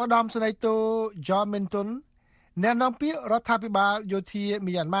លោកឧត្តមសេនីយ៍តូ Jominton អ្នកនាំពាក្យរដ្ឋាភិបាលយោធា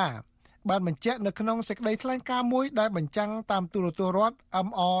មីយ៉ាន់ម៉ាបានបញ្ជាក់នៅក្នុងសេចក្តីថ្លែងការណ៍មួយដែលបញ្ចាំងតាមទូរទស្សន៍រដ្ឋ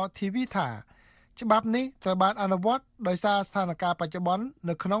MRTV ថាច្បាប់នេះត្រូវបានអនុវត្តដោយសារស្ថានភាពបច្ចុប្បន្ន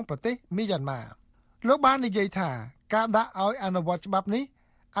នៅក្នុងប្រទេសមីយ៉ាន់ម៉ាលោកបាននិយាយថាការដាក់ឲ្យអនុវត្តច្បាប់នេះ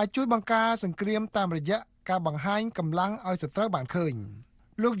អាចជួយបង្ការសង្គ្រាមតាមរយៈការបង្ហាញកម្លាំងឲ្យសត្រូវបានឃើញ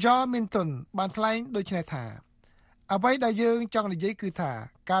លោក Jominton បានថ្លែងដូចនេះថាអ្វីដែលយើងចង់និយាយគឺថា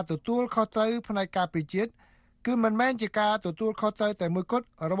ការទទួលខុសត្រូវផ្នែកការពារជាតិគឺមិនមែនជាការទទួលខុសត្រូវតែមួយគត់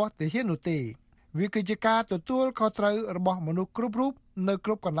របស់ទាហាននោះទេវាគឺជាការទទួលខុសត្រូវរបស់មនុស្សគ្រប់រូបនៅគ្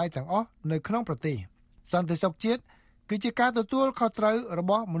រប់កន្លែងទាំងអស់នៅក្នុងប្រទេសសន្តិសុខជាតិគឺជាការទទួលខុសត្រូវរ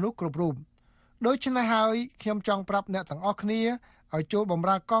បស់មនុស្សគ្រប់រូបដូច្នេះហើយខ្ញុំចង់ប្រាប់អ្នកទាំងអស់គ្នាឲ្យចូលបម្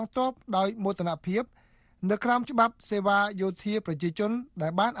រើកងទ័ពដោយមោទនភាពនៅក្រោមច្បាប់សេវាយោធាប្រជាជនដែ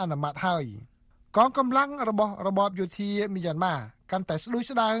លបានអនុម័តហើយកងកម្លាំងរបស់របបយោធាមីយ៉ាន់ម៉ាកាន់តែស្ដួយ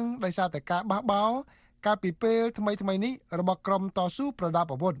ស្ដាងដោយសារតែការបះបោរកាលពីពេលថ្មីៗនេះរបស់ក្រុមតស៊ូប្រដាប់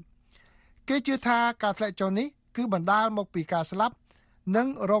អាវុធគេជឿថាការធ្លាក់ចុះនេះគឺបណ្ដាលមកពីការស្លាប់និង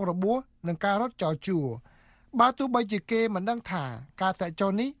រងរបួសនិងការរត់ចោលជួរបើទោះបីជាគេមិនដឹងថាការធ្លាក់ចុះ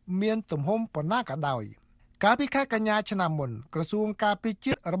នេះមានទំហំប៉ុណ្ណាក៏ដោយកាលពីខែកញ្ញាឆ្នាំមុនក្រសួងការពារ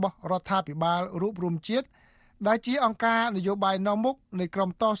ជាតិរបស់រដ្ឋាភិបាលរួបរวมជាតិដែលជាអង្គការនយោបាយនាំមុខនៃក្រុម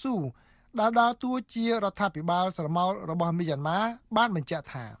តស៊ូដែលដើរតួជារដ្ឋាភិបាលស្រមោលរបស់មីយ៉ាន់ម៉ាបានបញ្ជាក់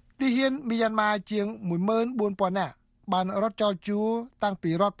ថាទ ទីហ៊ានមីយ៉ាន់ម៉ាជាង 14,000 នាក់បានរត់ចោលជួរតាំងពី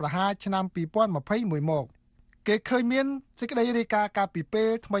រដ្ឋប្រហារឆ្នាំ 2021 មកគេឃើញមានសេចក្តីរាយការណ៍កាលពីពេល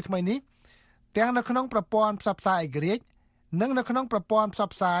ថ្មីៗនេះទាំងនៅក្នុងប្រព័ន្ធផ្សព្វផ្សាយឯករាជ្យនិងនៅក្នុងប្រព័ន្ធផ្ស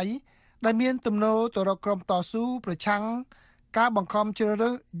ព្វផ្សាយដែលមានទំនោរទៅរកក្រុមតស៊ូប្រឆាំងការបង្ខំជ្រើសរើ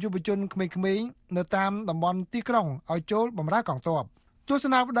សយុវជនក្មេងៗនៅតាមតំបន់ទីក្រុងឲ្យចូលបម្រើកងទ័ពទស្ស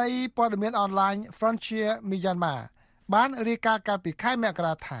នាវដ្តីព័ត៌មានអនឡាញ Frontier Myanmar បានរាយការណ៍កាលពីខែមក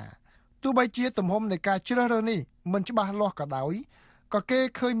រាថាទោះបីជាទំហំនៃការជ្រើសរើសនេះមិនច្បាស់លាស់ក៏ដោយក៏គេ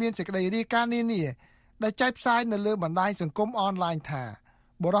ឃើញមានសេចក្តីរាយការណ៍នានាដែលចែកផ្សាយនៅលើបណ្ដាញសង្គមអនឡាញថា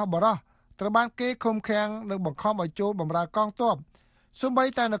បរិះត្រូវបានគេឃុំឃាំងនិងបង្ខំឲ្យចូលបម្រើកងទ័ពសូម្បី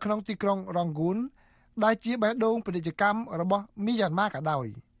តែនៅក្នុងទីក្រុងរ៉ុងហ្គូនដែលជាបេះដូងពាណិជ្ជកម្មរបស់មីយ៉ាន់ម៉ាក៏ដោ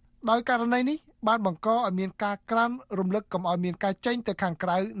យករណីនេះបានបង្កឲ្យមានការក្រានរំលឹកកុំឲ្យមានការចេញទៅខាងក្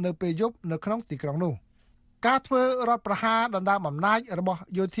រៅនៅពេលយប់នៅក្នុងទីក្រុងនោះការធ្វើរដ្ឋប្រហារដណ្ដើមអំណាចរបស់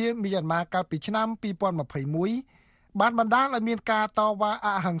យោធាមីយ៉ាន់ម៉ាកាលពីឆ្នាំ 2021 បានបណ្ដាលឲ្យមានការតវ៉ាអ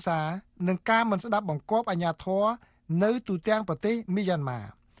ហិង្សានិងការមិនស្ដាប់បង្គាប់អាជ្ញាធរនៅទូទាំងប្រទេសមីយ៉ាន់ម៉ា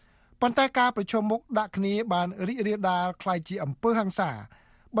ប៉ុន្តែការប្រជុំមុខដាក់គ្នាបានរីករាលដាលคล้ายជាអំពើហិង្សា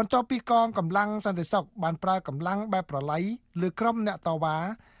បន្ទាប់ពីកងកម្លាំងសន្តិសុខបានប្រើកម្លាំងបែបប្រឡាយលើក្រុមអ្នកតវ៉ា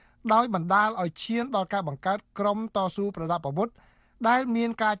ដោយបណ្ដាលឲ្យឈានដល់ការបង្កើតក្រុមតស៊ូប្រដាប់អាវុធដែលមាន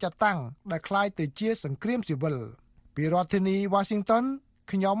ការចាត់តាំងដែលคล้ายទៅជាសង្គ្រាមស៊ីវិលពីរដ្ឋធានី Washington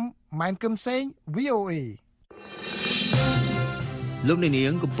ខ្ញុំម៉ែនកឹមសេង VOA លោកអ្នកនា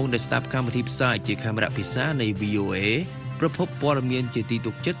ងកំពុងតែស្ដាប់កម្មវិធីផ្សាយជាខេមរៈភាសានៃ VOA ប្រភពព័ត៌មានជាទី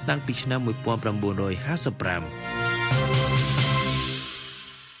ទុកចិត្តតាំងពីឆ្នាំ 1955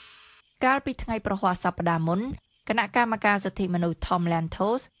 កាលពីថ្ងៃប្រហ័សសប្តាហ៍មុនគណៈកម្មការសិទ្ធិមនុស្ស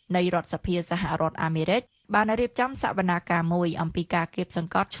Khmer-language នៃរដ្ឋសភាសហរដ្ឋអាមេរិកបានរៀបចំសវនាការមួយអំពីការគាបស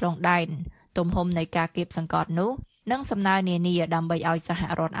ង្កត់ឆ្លងដែនទំហំនៃការគាបសង្កត់នោះនិងសំណើនានាដើម្បីឲ្យសហ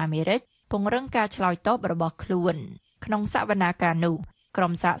រដ្ឋអាមេរិកពង្រឹងការឆ្លើយតបរបស់ខ្លួនក្នុងសវនាការនោះក្រុ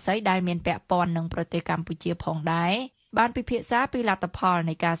មសាកសីដែលមានពាក់ព័ន្ធនឹងប្រទេសកម្ពុជាផងដែរបានពិភាក្សាពីលទ្ធផល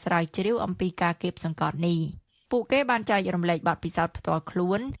នៃការស្រាវជ្រាវអំពីការគាបសង្កត់នេះពួកគេបានចែករំលែកបទពិសោធន៍ផ្ទាល់ខ្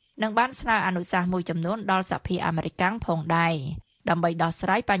លួននិងបានស្នើអនុសាសន៍មួយចំនួនដល់សហភាពអាមេរិកផងដែរដើម្បីដោះស្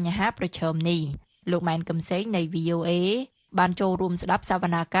រាយបញ្ហាប្រឈមនេះលោកម៉ែនកឹមសេងនៃ VOA បានចូលរួមស្ដាប់សវ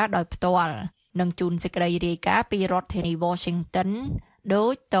នាការដោយផ្ទាល់និងជូនសេចក្តីរាយការណ៍ពីរដ្ឋធានី Washington ដូ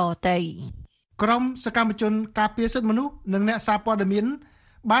ចតទៅក្រុមសកម្មជនការពារសិទ្ធិមនុស្សនិងអ្នកសារព័ត៌មាន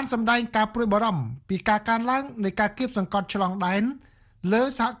បានសម្ដែងការព្រួយបារម្ភពីការកើនឡើងនៃការគាបសង្កត់ឆ្លងដែនលើ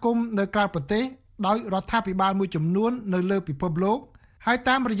សហគមន៍នៅក្រៅប្រទេសដោយរដ្ឋាភិបាលមួយចំនួននៅលើពិភពលោកហើយ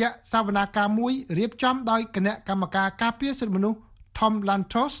តាមរយៈសវនាការមួយរៀបចំដោយគណៈកម្មការការពារសិទ្ធិមនុស្ស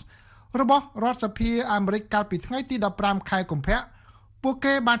Khmer-language របស់រដ្ឋសភាអាមេរិកកាលពីថ្ងៃទី 15 ខែកុម្ភៈពួក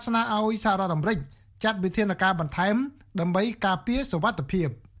គេបានស្នើឲ្យសហរដ្ឋអាមេរិកចាត់វិធានការបន្ថែមដើម្បីការពារសុវត្ថិភាព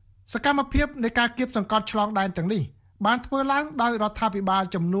សកម្មភាពនៃការគាបសង្កត់ឆ្លងដែនទាំងនេះបានធ្វើឡើងដោយរដ្ឋាភិបាល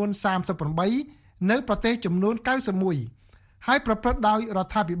ចំនួន38នៅប្រទេសចំនួន91ហើយប្រព្រឹត្តដោយរ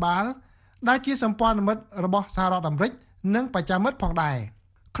ដ្ឋាភិបាលដែលជាសម្ព័ន្ធមិត្តរបស់សហរដ្ឋអាមេរិកនិងបច្ចាមិត្តផងដែរ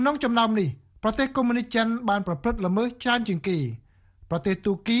ក្នុងចំណោមនេះប្រទេសកុម្មុយនីសចិនបានប្រព្រឹត្តល្មើសច្រើនជាងគេប្រទេស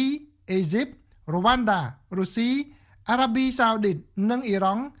ទូគីអេស៊ីបរ៉ូវ៉ាន់ដារុស្ស៊ីអារ៉ាប៊ីសាអូឌីតនិងអ៊ី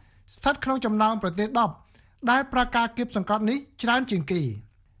រ៉ង់ស្ថិតក្នុងចំណោមប្រទេស10ដែលប្រកាសគាបសង្កត់នេះច្រើនជាងគេ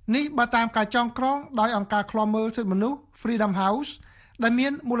នេះបើតាមការចងក្រងដោយអង្គការឃ្លាំមើលសិទ្ធិមនុស្ស Freedom House ដែលមា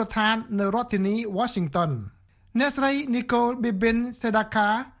នមូលដ្ឋាននៅរដ្ឋធានី Washington អ្នកស្រី Nicole Bibin Sedaka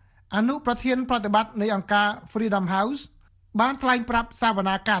អនុប្រធានប្រតិបត្តិនៃអង្គការ Freedom House បានថ្លែងប្រាប់សវ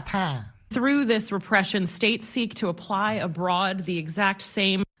នាការថា Through this repression, states seek to apply abroad the exact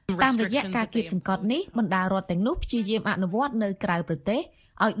same restrictions. តាមរយៈការគាបសង្កត់នេះបណ្ដារដ្ឋទាំងនោះព្យាយាមអនុវត្តនៅក្រៅប្រទេស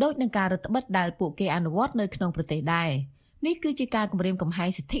ឲ្យដូចនឹងការរដ្ឋបិទដែលពួកគេអនុវត្តនៅក្នុងប្រទេសដែរនេះគឺជាការគំរាមកំហែង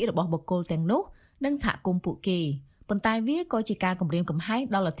សិទ្ធិរបស់បុគ្គលទាំងនោះនិងសហគមន៍ពួកគេប៉ុន្តែវាក៏ជាការគំរាមកំហែង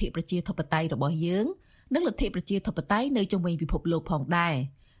ដល់លទ្ធិប្រជាធិបតេយ្យរបស់យើងនិងលទ្ធិប្រជាធិបតេយ្យនៅជុំវិញពិភពលោកផងដែរ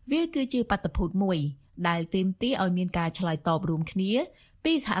វាគឺជាបាតុភូតមួយដែលទាមទារឲ្យមានការឆ្លើយតបរួមគ្នា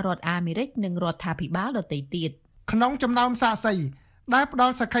ពីសហរដ្ឋអាមេរិកនិងរដ្ឋាភិបាលដទៃទៀតក្នុងចំណោមសាកសីដែលផ្ដ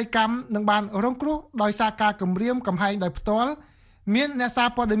ល់សក្ខីកម្មនឹងបានរងគ្រោះដោយសារការគំរាមកំហែងដោយផ្ទាល់មានអ្នកសារ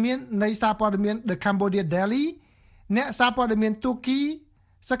ព័ត៌មាននៃសារព័ត៌មាន The Cambodia Daily អ្នកសារព័ត៌មានទូគី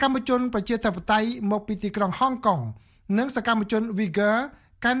សកម្មជនប្រជាធិបតេយ្យមកពីទីក្រុងហុងកុងនិងសកម្មជន Uyghur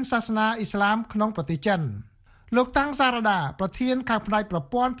កាន់សាសនាអ៊ីស្លាមក្នុងប្រទេសចិនលោកតាំងសារដាប្រធានខាងផ្នែកប្រ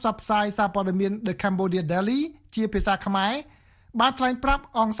ព័ន្ធផ្សព្វផ្សាយសារព័ត៌មាន The Cambodia Daily ជាភាសាខ្មែរបានថ្លែងប្រាប់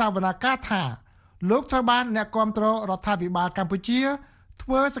អង្គសវនាការថាលោកត្រូវបានអ្នកគាំទ្ររដ្ឋាភិបាលកម្ពុជាធ្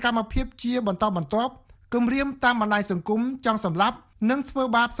វើសកម្មភាពជាបន្តបន្ទាប់គំរាមតាមបណ្ដាញសង្គមចង់សម្លាប់និងធ្វើ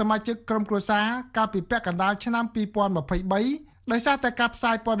បាបសមាជិកក្រុមគ្រួសារកាលពីពាក់កណ្ដាលឆ្នាំ2023 ដោយសារតែការផ្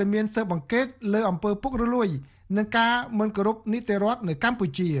សាយព័ត៌មានស៊ើបអង្កេតលើអំពើពុករលួយនិងការមិនគោរពនីតិរដ្ឋនៅកម្ពុ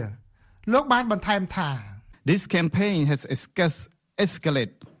ជាលោកបានបន្ថែមថា This campaign has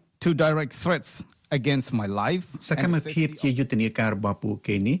escalated to direct threats against my life សកម្មភាពជាយុទ្ធនាការរបស់ពួក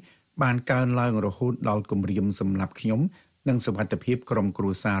គេនេះបានកើនឡើងរហូតដល់គំរាមសម្លាប់ខ្ញុំនិងសុវត្ថិភាពក្រុមគ្រួ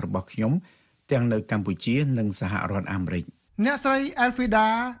សាររបស់ខ្ញុំទាំងនៅកម្ពុជានិងសហរដ្ឋអាមេរិកអ្នកស្រី Elfida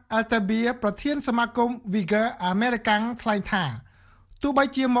Altabia ប្រធានសមាគម Vigor American ថ្លែងថាទោះបី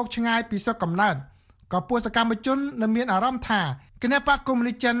ជាមកឆ្ងាយពីស្រុកកំណើតក៏ពួកសកម្មជននៅមានអារម្មណ៍ថាគណបកកុម្មុយ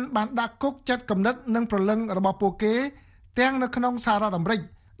នីសចិនបានដាក់គុកចិត្តគំនិតនិងប្រលឹងរបស់ពួកគេទាំងនៅក្នុងសហរដ្ឋអាមេរិក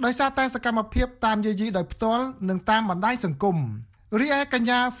ដោយសារតែសកម្មភាពតាមយាយីដោយផ្ទាល់និងតាមបណ្ដាញសង្គមរីឯកញ្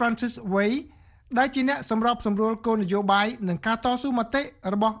ញា Francis Way ដែលជាអ្នកសម្របសម្រួលគោលនយោបាយនិងការតស៊ូមតិ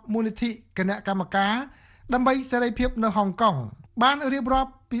របស់មូលនិធិគណៈកម្មការដើម្បីសេរីភាពនៅហុងកុងបានរៀបរា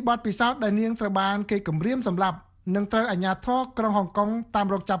ប់ពីបទពិសោធន៍ដែលនាងត្រូវបានគេគំរាមសម្លាប់និងត្រូវអាជ្ញាធរក្រុងហុងកុងតាម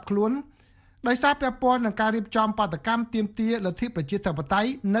រកចាប់ខ្លួនដោយសារពាក់ព័ន្ធនឹងការរៀបចំបាតកម្មទាមទារលទ្ធិប្រជាធិបតេយ្យ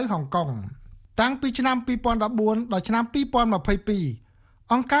នៅហុងកុងតាំងពីឆ្នាំ2014ដល់ឆ្នាំ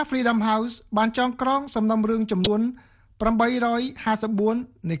2022អង្គការ Freedom House បានចងក្រងសំណុំរឿងចំនួន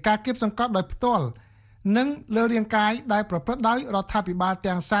854នៃការគៀបសង្កត់ដោយផ្ទាល់និងលើរាងកាយដែលប្រព្រឹត្តដោយរដ្ឋាភិបាល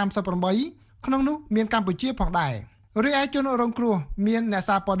ទាំង38ក្នុងនោះមានកម្ពុជាផងដែររីឯជនរងគ្រោះមានអ្នក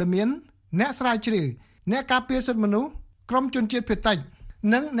សារព័ត៌មានអ្នកស្រាវជ្រាវអ្នកការពារសិទ្ធិមនុស្សក្រុមជនជាតិភាគតិច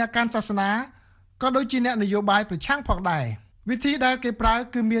និងអ្នកកាន់សាសនាក៏ដូចជាអ្នកនយោបាយប្រឆាំងផងដែរវិធីដែលគេប្រើ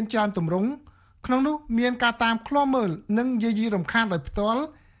គឺមានច្រើនទម្រង់ក្នុងនោះមានការតាមឃ្លាំមើលនិងយាយីរំខានដោយផ្ទាល់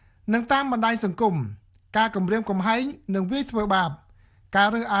និងតាមបណ្ដាញសង្គមការគំរាមកំហែងនិងវាយធ្វើបាបការ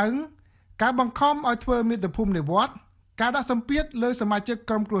រើសអើងការបង្ខំឲ្យធ្វើមាតុភូមិនិវត្តន៍ការដាក់សម្ពាធលើសមាជិក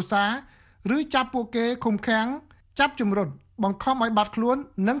ក្រុមគ្រួសារឬចាប់ពួកគេឃុំឃាំងចាប់ជំរុតបង្ខំឲ្យបាត់ខ្លួន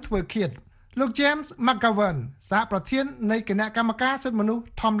និងធ្វើឃាតលោក James McGovern សហប្រធាននៃគណៈកម្មការសិទ្ធិមនុស្ស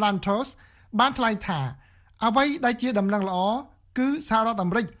Tom Lantos បានថ្លែងថាអ្វីដែលជាដំណឹងល្អគឺសហរដ្ឋអា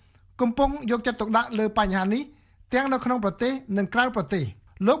មេរិកកំពុងយកចិត្តទុកដាក់លើបញ្ហានេះទាំងនៅក្នុងប្រទេសនិងក្រៅប្រទេស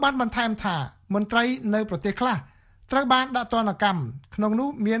លោកបានបន្ថែមថាមន្ត្រីនៅប្រទេសខ្លះត្រូវបានដាក់ទណ្ឌកម្មក្នុងនោះ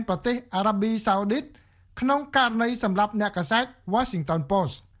មានប្រទេសអារ៉ាប៊ីសាអូឌីតក្នុងករណីសម្លាប់អ្នកកាសែត Washington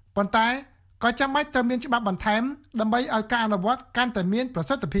Post ប៉ុន្តែក៏ចាំបាច់ត្រូវមានច្បាប់បន្ថែមដើម្បីឲ្យការអនុវត្តកាន់តែមានប្រ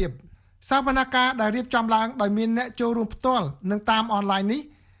សិទ្ធភាពសវនកម្មដែលរៀបចំឡើងដោយមានអ្នកចូលរួមផ្ទាល់និងតាមអនឡាញនេះ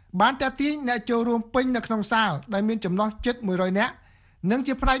បានទាក់ទាញអ្នកចូលរួមពេញនៅក្នុងសាលដែលមានចំណុះជិត100នាក់និង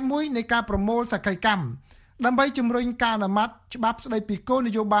ជាផ្នែកមួយនៃការប្រមូលសក្ខីកម្មដើម្បីជំរុញការអនុម័តច្បាប់ស្តីពីគោលន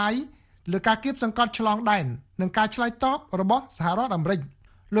យោបាយលើការគៀបសង្កត់ឆ្លងដែននិងការឆ្លើយតបរបស់សហរដ្ឋអាមេរិក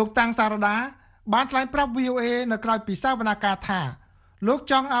លោកតាំងសារដាបានថ្លែងប្រាប់ VOA នៅក្រៅពីសវនកម្មថាលោក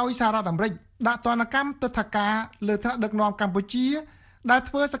ចង់ឲ្យសហរដ្ឋអាមេរិកដាក់ទណ្ឌកម្មទិដ្ឋាការលើថ្នាក់ដឹកនាំកម្ពុជាដែល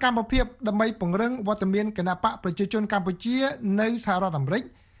ធ្វើសកម្មភាពដើម្បីពង្រឹងវត្តមានគណបកប្រជាជនកម្ពុជានៅសហរដ្ឋអាមេរិក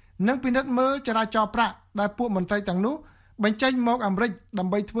និងពិនិត្យមើលចរាចរណ៍ប្រាក់ដែលពួកមន្ត្រីទាំងនោះបញ្ចេញមកអាមេរិកដើ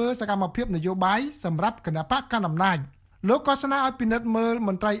ម្បីធ្វើសកម្មភាពនយោបាយសម្រាប់គណបកកណ្ដាលអំណាចលោកក៏ស្នើឲ្យពិនិត្យមើលម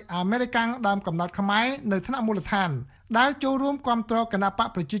ន្ត្រីអាមេរិកដើមកំណត់ខ្មែរនៅថ្នាក់មូលដ្ឋានដែលចូលរួមគាំទ្រគណបក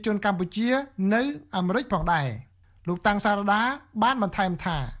ប្រជាជនកម្ពុជានៅអាមេរិកផងដែរលោកតាំងសារដាបានបន្ថែម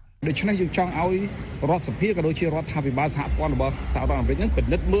ថាដូច្នេះយើងចង់ឲ្យរដ្ឋសភាក៏ដូចជារដ្ឋាភិបាលសហព័ន្ធរបស់សហរដ្ឋអាមេរិកនឹងពិ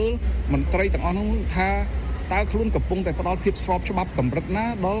និត្យមើលមន្ត្រីទាំងអស់នោះថាតើខ្លួនកំពុងតែផ្ដល់ភាពស្របច្បាប់កម្រិតណា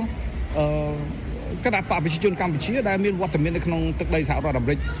ដល់គណៈបកប្រជាជនកម្ពុជាដែលមានវត្តមាននៅក្នុងទឹកដីសហរដ្ឋអាមេ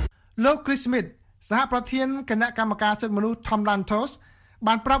រិកលោក Chris Smith សហប្រធានគណៈកម្មការសិទ្ធិមនុស្ស Tom Lantos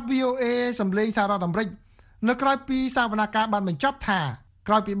បានប្រាប់ VOA សម្លេងសហរដ្ឋអាមេរិកនៅក្រៅពីសវនកម្មបានបញ្ចប់ថា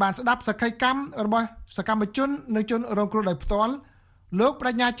ក្រោយពីបានស្ដាប់សក្ខីកម្មរបស់សកម្មជននិងជនរងគ្រោះដោយផ្ទាល់លោកប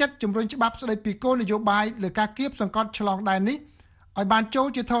ញ្ញាចិត្តជំរុញច្បាប់ស្តីពីគោលនយោបាយលើការគៀបសង្កត់ឆ្លងដែននេះឲ្យបានចូល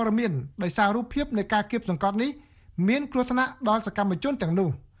ជាធរមានដោយសាររូបភាពនៃការគៀបសង្កត់នេះមានគ្រោះថ្នាក់ដល់សកម្មជនទាំងនោះ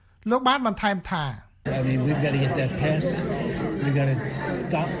លោកបានបន្ថែមថា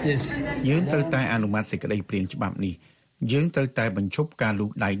យើងត្រូវតែអនុម័តសេចក្តីព្រាងច្បាប់នេះយើងត្រូវតែបញ្ឈប់ការលូ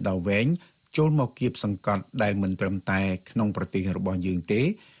កដៃដល់វែងចូលមកគៀបសង្កត់ដែលមិនត្រឹមតែក្នុងប្រទេសរបស់យើងទេ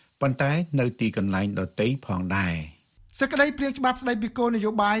ប៉ុន្តែនៅទីកន្លែងដទៃផងដែរសេចក្តីព្រាងច្បាប់ស្តីពីគោលន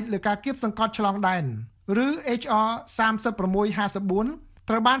យោបាយលើការគៀបសង្កត់ឆ្លងដែនឬ HR 3654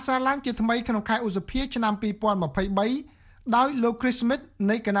ត្រូវបានសាងឡើងជាថ្មីក្នុងខែឧសភាឆ្នាំ2023ដោយលោក Chris Smith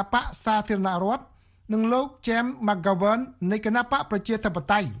នៃគណបកសាធារណរដ្ឋនិងលោក James McGovern នៃគណបកប្រជាធិប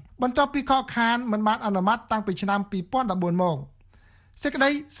តេយ្យបន្ទាប់ពីខកខានមិនបានអនុម័តតាំងពីឆ្នាំ2014មកសេចក្តី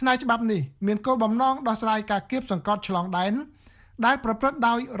ស្នើច្បាប់នេះមានគោលបំណងដោះស្រាយការគៀបសង្កត់ឆ្លងដែនដែលប្រព្រឹត្ត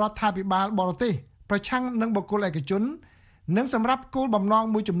ដោយរដ្ឋាភិបាលបរទេសប្រឆាំងនឹងបុគ្គលឯកជននិងសម្រាប់គោលបំណង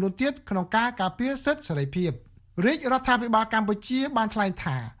មួយចំនួនទៀតក្នុងការការពារសិទ្ធិសេរីភាពរាជរដ្ឋាភិបាលកម្ពុជាបានថ្លែង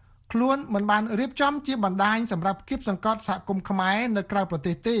ថា ខ្លួនមិនបានរៀបចំជាបណ្ដាញសម្រាប់គៀបសង្កត់សហគមន៍ខ្មែរនៅក្រៅប្រ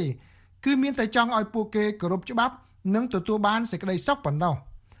ទេសទេគឺមានតែចង់ឲ្យពួកគេគោរពច្បាប់និងទទួលបានសេចក្តីសុខប៉ុណ្ណោះ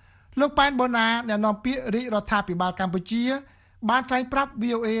លោកប៉ែនបូណាអ្នកនាំពាក្យរាជរដ្ឋាភិបាលកម្ពុជាបានថ្លែងប្រាប់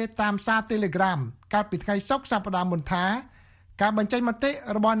VOA តាមសារ Telegram កាលពីថ្ងៃសុក្រសប្តាហ៍មុនថាការបញ្ចេញមតិ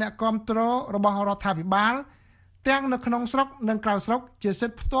របស់អ្នកគាំទ្ររបស់រដ្ឋាភិបាលទាំងនៅក្នុងស្រុកនិងក្រៅស្រុកជាសិ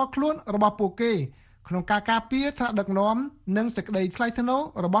ទ្ធិផ្ទាល់ខ្លួនរបស់ពួកគេក្នុងការការពារថ្នាក់ដឹកនាំនិងសេចក្តីថ្លៃថ្នូរ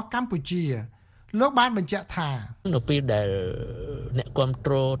របស់កម្ពុជាលោកបានបញ្ជាក់ថានៅពេលដែលអ្នកគាំ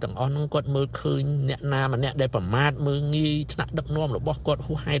ទ្រទាំងអស់នោះគាត់មើលឃើញអ្នកណាម្នាក់ដែលប្រមាថមើលងាយថ្នាក់ដឹកនាំរបស់គាត់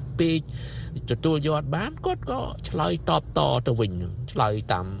ហួសហេតុពេកទទួលយកបានគាត់ក៏ឆ្លើយតបតទៅវិញឆ្លើយ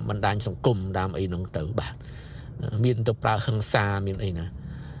តាមបណ្ដាញសង្គមតាមអីនោះទៅបាទមានទៅប្រើហិង្សាមានអីណា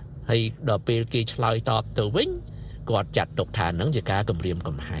ហើយដល់ពេលគេឆ្លើយតបទៅវិញគាត់ចាត់ទុកថានឹងជាការគំរាម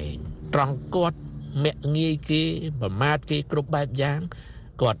កំហែងត្រង់គាត់មាក់ងាយគេប្រមាថគេគ្រប់បែបយ៉ាង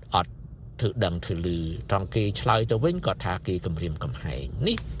គាត់អត់ធ្វើដឹងធ្វើលឺត្រង់គេឆ្លើយទៅវិញគាត់ថាគេគំរាមកំហែង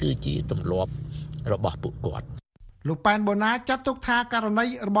នេះគឺជាទម្លាប់របស់ពួកគាត់លោកប៉ែនបូណាចាត់ទុកថាករណី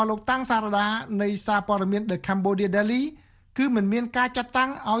របស់លោកតាំងសារដានៃសារព័ត៌មាន The Cambodia Daily គឺមិនមានការចាត់តាំ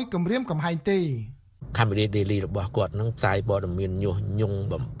ងឲ្យគំរាមកំហែងទេCambodia Daily របស់គាត់នឹងផ្សាយព័ត៌មានញុះញង់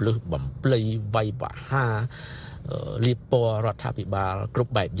បំភ្លឺបំភ្លៃវាយប្រហារលៀបពណ៌រដ្ឋាភិបាលគ្រ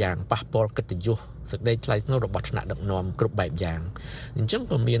ប់បែបយ៉ាងប៉ះពាល់កិត្តិយសសេចក្តីថ្លៃថ្នូររបស់ថ្នាក់ដឹកនាំគ្រប់បែបយ៉ាងអញ្ចឹង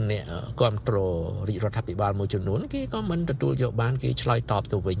ក៏មានអ្នកគ្រប់គ្រងរាជរដ្ឋាភិបាលមួយចំនួនគេក៏មិនទទួលយកបានគេឆ្លើយតប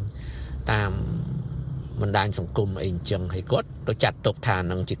ទៅវិញតាមបណ្ដាញសង្គមអីអញ្ចឹងហើយគាត់ទៅចាត់ទុកថា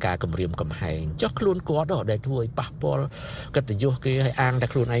នឹងជាការគំរាមកំហែងចុះខ្លួនគាត់ដែលធ្វើឲ្យប៉ះពាល់កិត្តិយសគេឲ្យអាងតែ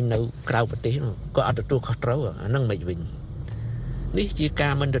ខ្លួនឯងនៅក្រៅប្រទេសក៏អត់ទទួលខុសត្រូវអានឹងមិនវិញនេះជាកា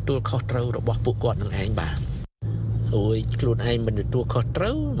រមិនទទួលខុសត្រូវរបស់ពួកគាត់នឹងឯងបាទអូយខ្លួនឯងមិនទទួលខុសត្រូ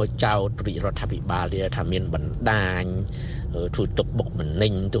វមកចោទរាជរដ្ឋាភិបាលថាមានបណ្ដាញធ្វើទុកបុកម្នេ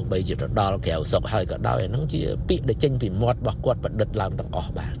ញទោះបីជាទៅដល់ក្រៅស្រុកហើយក៏ដោយអានឹងជាពាក្យដែលចេញពីមាត់របស់គាត់ប្រឌិតឡើងទាំងអ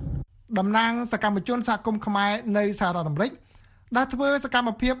ស់បាទតំណាងសកម្មជនសហគមន៍ខ្មែរនៅសហរដ្ឋអាមេរិកដែលធ្វើសកម្ម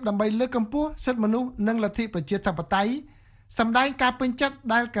ភាពដើម្បីលើកកម្ពស់សិទ្ធិមនុស្សនិងលទ្ធិប្រជាធិបតេយ្យសម្ដែងការពេញចិត្ត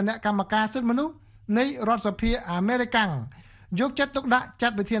ដែលគណៈកម្មការសិទ្ធិមនុស្សនៃរដ្ឋសភាអាមេរិកយកចិត្តទុកដាក់ចា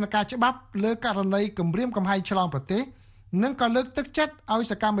ត់វិធានការច្បាប់លើករណីគំរាមកំហែងឆ្លងប្រទេសនិងក៏លើកទឹកចិត្តឲ្យ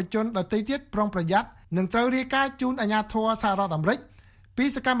សកម្មជនដទៃទៀតប្រុងប្រយ័ត្ននិងត្រូវរាយការណ៍ជូនអាជ្ញាធរសហរដ្ឋអាមេរិកពី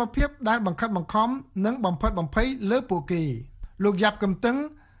សកម្មភាពដែលបង្ខិតបង្ខំនិងបំផិតបំភ័យលើពួកគេលោកយ៉ាប់កំតឹង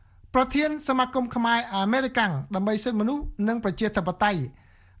ប្រធានសមាគមខ្មែរអាមេរិកដើម្បីសិទ្ធិមនុស្សនិងប្រជាធិបតេយ្យ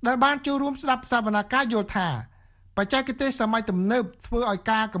ដែលបានចូលរួមស្ដាប់សវនាការយល់ថាបច្ចេកទេសសម័យទំនើបធ្វើឲ្យ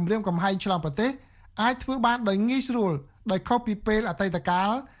ការគំរាមកំហែងឆ្លងប្រទេសអាចធ្វើបានដោយងាយស្រួលដោយខុសពីពេលអតីតកា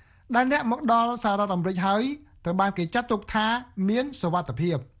លដែលអ្នកមកដល់សហរដ្ឋអាមេរិកហើយត្រូវបានគេចាត់ទុកថាមានសុវត្ថិ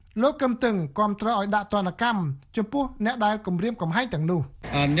ភាពលោកកឹមតឹងគាំទ្រឲ្យដាក់ទណ្ឌកម្មចំពោះអ្នកដែលគំរាមកំហែងទាំងនោះ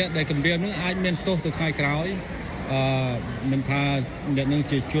អ្នកដែលគំរាមនឹងអាចមានទោសទៅថ្ងៃក្រោយមិនថាអ្នកនឹង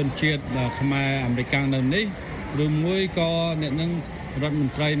ជាជនជាតិខ្មែរអាមេរិកនៅនេះឬមួយក៏អ្នកនឹងរដ្ឋម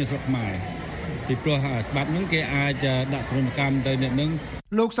ន្ត្រីនៅស្រុកខ្មែរពីព្រោះច្បាប់នឹងគេអាចដាក់ទណ្ឌកម្មទៅអ្នកនឹង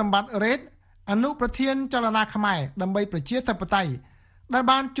លោកសម្បត្តិរ៉េតអនុប្រធានចលនាខ្មែរដើម្បីប្រជាធិបតេយ្យដែល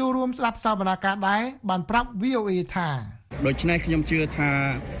បានចូលរួមស្ដាប់សវនាការដែរបានប្រាប់ VOA ថាដូច្នេះខ្ញុំជឿថា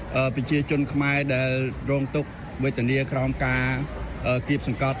ប្រជាជនខ្មែរដែលរងទុក្ខវេទនាក្រោមការគៀបស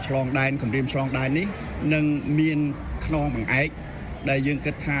ង្កត់ឆ្លងដែនគម្រាមឆ្លងដែននេះនឹងមានខ្នងបង្អែកដែលយើង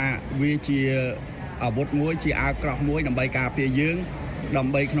គិតថាវាជាអាវុធមួយជាអាវក្រោះមួយដើម្បីការពារយើងដើ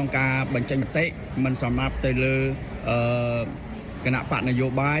ម្បីក្នុងការបញ្ចេញមតិមិនសម្រាប់ទៅលើគណៈបកនយោ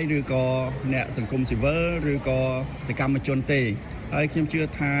បាយឬក៏អ្នកសង្គមស៊ីវិលឬក៏សកម្មជនទេហើយខ្ញុំជឿ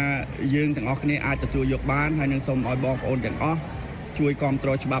ថាយើងទាំងអស់គ្នាអាចទទួលយកបានហើយនឹងសូមឲ្យបងប្អូនទាំងអស់ជួយគាំទ្រ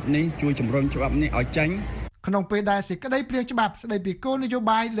ច្បាប់នេះជួយជំរុញច្បាប់នេះឲ្យចេញក្នុងពេលដែលសេចក្តីព្រាងច្បាប់ស្តីពីគោលនយោ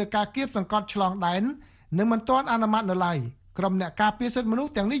បាយលើការគៀបសង្កត់ឆ្លងដែននឹងមិនទាន់អនុម័តនៅឡើយក្រុមអ្នកការពារសិទ្ធិមនុស្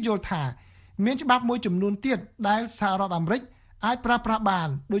សទាំងនេះយល់ថាមានច្បាប់មួយចំនួនទៀតដែលសហរដ្ឋអាមេរិកអាចប្រើប្រាស់បាន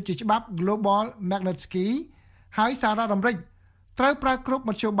ដូចជាច្បាប់ Global Magnitsky ហើយសហរដ្ឋអាមេរិកត្រូវប្រើគ្រប់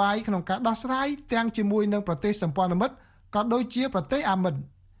មធ្យោបាយក្នុងការដោះស្រាយទាំងជាមួយនឹងប្រទេសសម្ព័ន្ធមិត្តក៏ដូចជាប្រទេសអាមិត្ត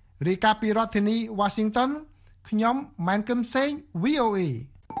រាយការណ៍ពីរដ្ឋធានី Washington ខ្ញុំម៉ែនកឹមសេង VOA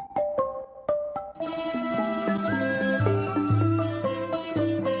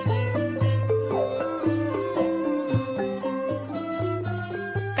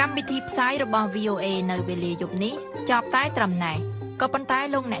កម្មវិធីផ្សាយរបស់ VOA នៅវេលាយប់នេះចប់តែត្រឹមណេះក៏ប៉ុន្តែ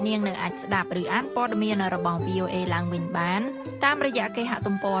លោកអ្នកនាងនៅអាចស្ដាប់ឬអានព័ត៌មានរបស់ VOA ឡើងវិញបានតាមរយៈគេហ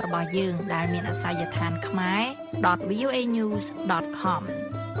ទំព័ររបស់យើងដែលមានអាសយដ្ឋាន khmer.voanews.com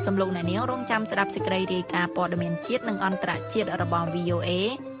សំឡេងអ្នកនាងរងចាំស្ដាប់សេចក្តីរាយការណ៍ព័ត៌មានជាតិនិងអន្តរជាតិរបស់ VOA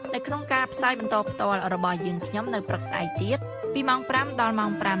នៅក្នុងការផ្សាយបន្តផ្ទាល់របស់យើងខ្ញុំនៅព្រឹកស្អែកទៀតពីម៉ោង5ដល់ម៉ោ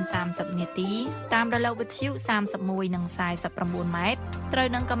ង 5:30 នាទីតាមរលកវិទ្យុ31និង49ម៉ែត្រត្រូវ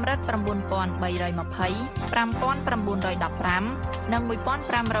នឹងកម្រិត 9320 5915 និង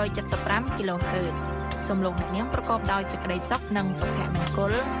 1575 kHz សូមលោកអ្នកនាងប្រកបដោយសេចក្តីសុខនិងសុភមង្គ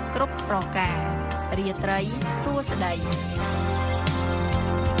លគ្រប់ប្រការរាត្រីសួស្តី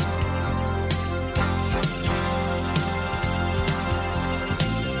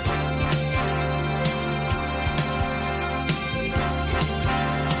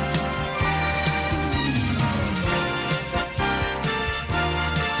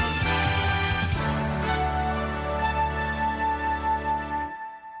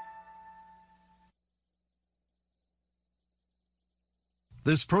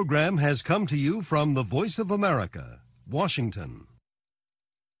This program has come to you from the Voice of America, Washington.